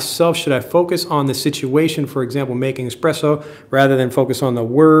by myself, should I focus on the situation, for example, making espresso, rather than focus on the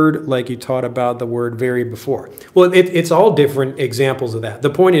word like you taught about the word varied before? Well, it's all different examples of that.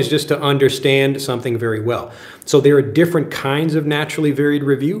 The point is just to understand something very well. So there are different kinds of naturally varied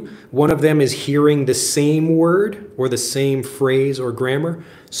review. One of them is hearing the same word or the same phrase or grammar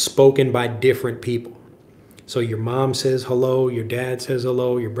spoken by different people. So your mom says hello, your dad says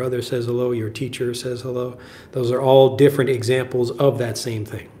hello, your brother says hello, your teacher says hello. Those are all different examples of that same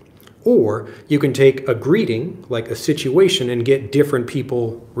thing. Or you can take a greeting, like a situation, and get different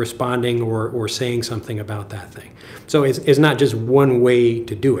people responding or saying something about that thing. So it's not just one way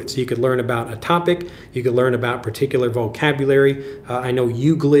to do it. So you could learn about a topic, you could learn about particular vocabulary. I know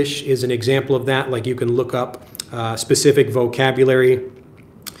Youglish is an example of that. Like you can look up specific vocabulary.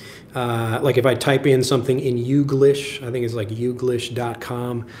 Like if I type in something in Youglish, I think it's like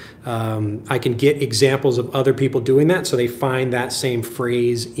youglish.com, I can get examples of other people doing that, so they find that same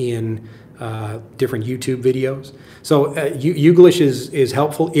phrase in different YouTube videos. So Youglish is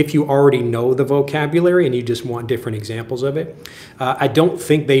helpful if you already know the vocabulary and you just want different examples of it. I don't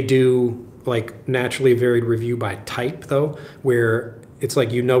think they do like naturally varied review by type though, where it's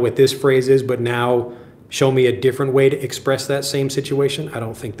like you know what this phrase is, but now show me a different way to express that same situation. I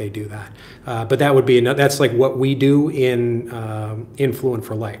don't think they do that. But that would be that's like what we do in Fluent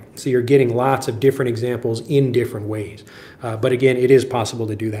for Life. So you're getting lots of different examples in different ways. But again, it is possible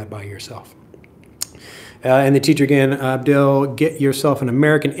to do that by yourself. And the teacher again, Abdel, get yourself an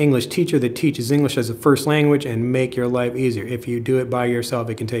American English teacher that teaches English as a first language and make your life easier. If you do it by yourself,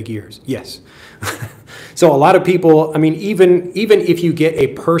 it can take years. Yes. So a lot of people, I mean, even if you get a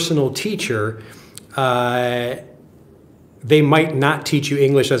personal teacher, they might not teach you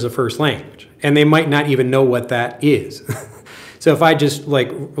English as a first language, and they might not even know what that is. So if I just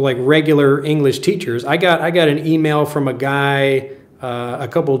like regular English teachers, I got an email from a guy a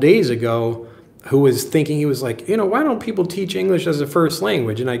couple days ago who was thinking, he was like, why don't people teach English as a first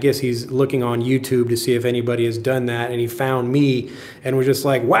language? And I guess he's looking on YouTube to see if anybody has done that, and he found me and was just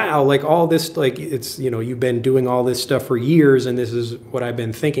like, wow, like all this, like it's, you've been doing all this stuff for years and this is what I've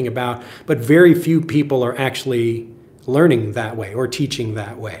been thinking about, but very few people are actually learning that way or teaching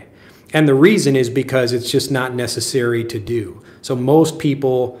that way. And the reason is because it's just not necessary to do. So most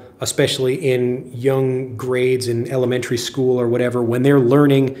people, especially in young grades in elementary school or whatever, when they're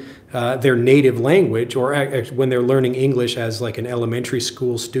learning their native language, or when they're learning English as like an elementary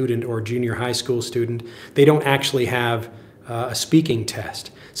school student or junior high school student, they don't actually have a speaking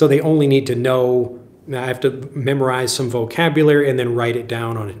test. So they only need to know, I have to memorize some vocabulary and then write it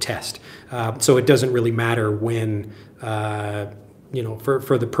down on a test. So it doesn't really matter when,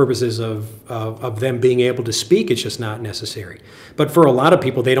 for the purposes of them being able to speak, it's just not necessary. But for a lot of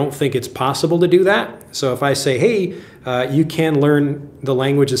people, they don't think it's possible to do that. So if I say, hey, you can learn the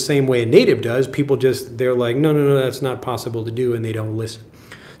language the same way a native does, people they're like, no, that's not possible to do, and they don't listen.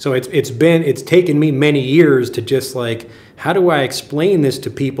 So it's taken me many years to just like, how do I explain this to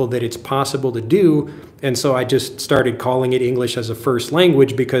people that it's possible to do? And so I just started calling it English as a first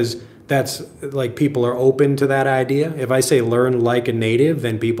language, because that's like, people are open to that idea. If I say learn like a native,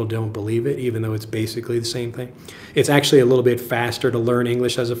 then people don't believe it, even though it's basically the same thing. It's actually a little bit faster to learn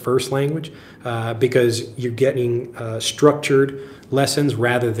English as a first language because you're getting structured lessons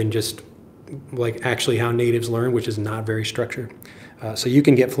rather than just like actually how natives learn, which is not very structured. So you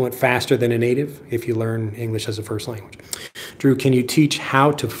can get fluent faster than a native if you learn English as a first language. Drew, can you teach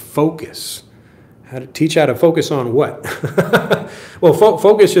how to focus? How to focus on what? Well,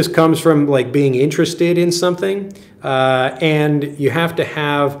 focus just comes from like being interested in something, and you have to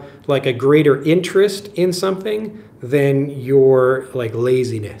have like a greater interest in something than your like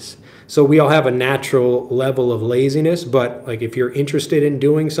laziness. So we all have a natural level of laziness, but like if you're interested in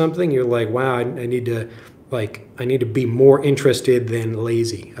doing something, you're like, wow, I need to be more interested than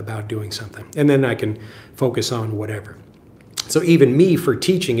lazy about doing something, and then I can focus on whatever. So even me, for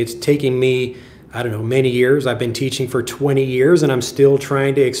teaching, it's taking me, I don't know, many years. I've been teaching for 20 years and I'm still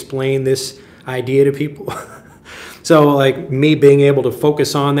trying to explain this idea to people. So like me being able to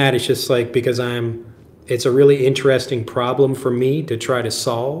focus on that, it's just like, because it's a really interesting problem for me to try to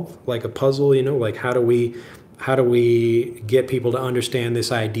solve, like a puzzle, like how do we get people to understand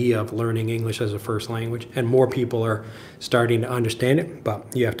this idea of learning English as a first language? And more people are starting to understand it, but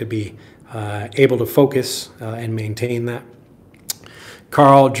you have to be able to focus and maintain that.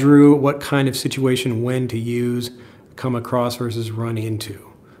 Carl, Drew, what kind of situation, when to use, come across versus run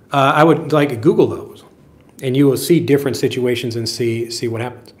into? I would like Google those, and you will see different situations and see what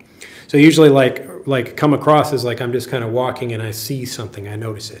happens. So usually like come across is like I'm just kind of walking and I see something, I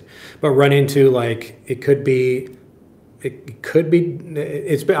notice it. But run into, like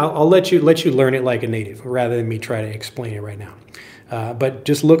I'll let you learn it like a native rather than me try to explain it right now. But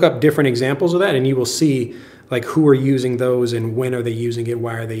just look up different examples of that and you will see like who are using those and when are they using it,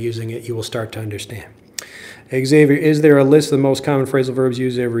 why are they using it. You will start to understand. Xavier, is there a list of the most common phrasal verbs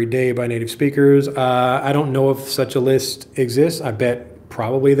used every day by native speakers? I don't know if such a list exists. I bet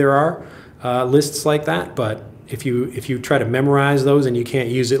probably there are lists like that, but if you try to memorize those and you can't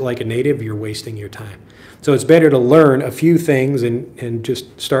use it like a native, you're wasting your time. So it's better to learn a few things and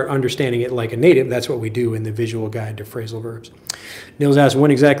just start understanding it like a native. That's what we do in the visual guide to phrasal verbs. Nils asked, when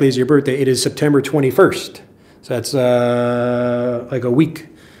exactly is your birthday? It is September 21st. So that's like a week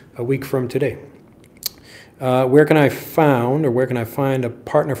from today. Where can I find a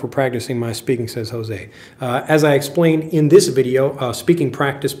partner for practicing my speaking, says Jose. As I explained in this video, a speaking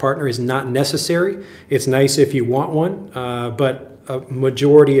practice partner is not necessary. It's nice if you want one, but a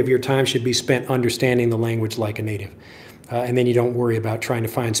majority of your time should be spent understanding the language like a native. And then you don't worry about trying to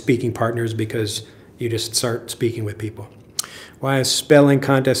find speaking partners because you just start speaking with people. Why is spelling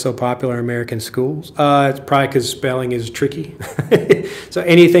contest so popular in American schools? It's probably because spelling is tricky. So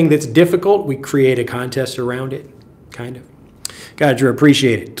anything that's difficult, we create a contest around it, kind of. Got it, Drew,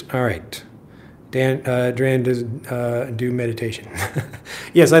 appreciate it. All right. Dan does do meditation.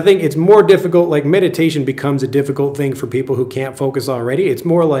 Yes, I think it's more difficult, like meditation becomes a difficult thing for people who can't focus already. It's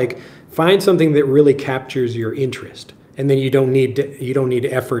more like find something that really captures your interest. and then you don't need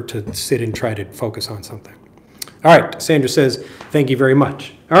effort to sit and try to focus on something. All right, Sandra says, thank you very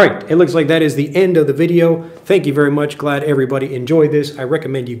much. All right, it looks like that is the end of the video. Thank you very much. Glad everybody enjoyed this. I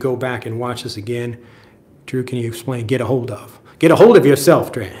recommend you go back and watch this again. Drew, can you explain? Get a hold of. Get a hold of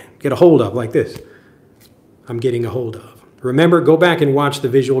yourself, Dran. Get a hold of, like this. I'm getting a hold of. Remember, go back and watch the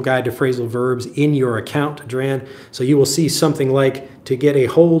visual guide to phrasal verbs in your account, Dran. So you will see something like to get a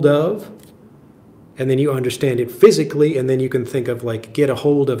hold of, and then you understand it physically, and then you can think of like get a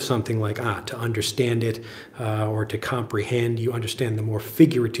hold of something like to understand it or to comprehend. You understand the more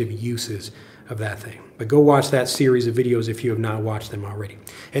figurative uses of that thing. But go watch that series of videos if you have not watched them already.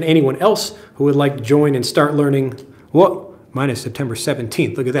 And anyone else who would like to join and start learning, well, mine is September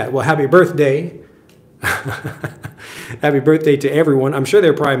 17th. Look at that. Well, happy birthday. Happy birthday to everyone. I'm sure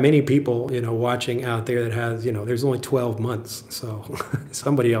there are probably many people, watching out there that has, there's only 12 months. So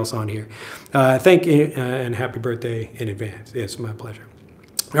somebody else on here. Thank you and happy birthday in advance. It's my pleasure.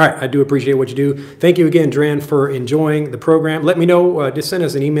 All right. I do appreciate what you do. Thank you again, Dran, for enjoying the program. Let me know, just send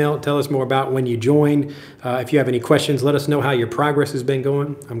us an email. Tell us more about when you joined. If you have any questions, let us know how your progress has been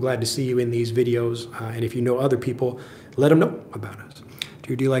going. I'm glad to see you in these videos. And if you know other people, let them know about us.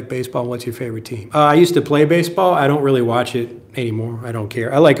 Do you like baseball? What's your favorite team? I used to play baseball. I don't really watch it anymore. I don't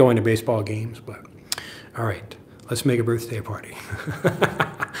care. I like going to baseball games, but all right, let's make a birthday party. All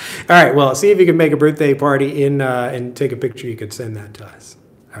right, well, see if you can make a birthday party and take a picture. You could send that to us.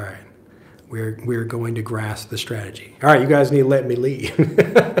 All right, we're going to grasp the strategy. All right, you guys need to let me lead.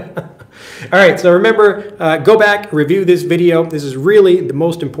 All right, so remember, go back, review this video. This is really the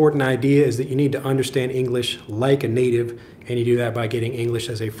most important idea is that you need to understand English like a native, and you do that by getting English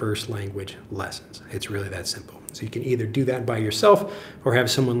as a first language lessons. It's really that simple. So you can either do that by yourself or have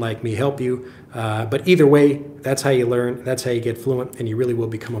someone like me help you. But either way, that's how you learn, that's how you get fluent, and you really will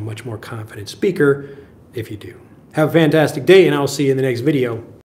become a much more confident speaker if you do. Have a fantastic day, and I'll see you in the next video.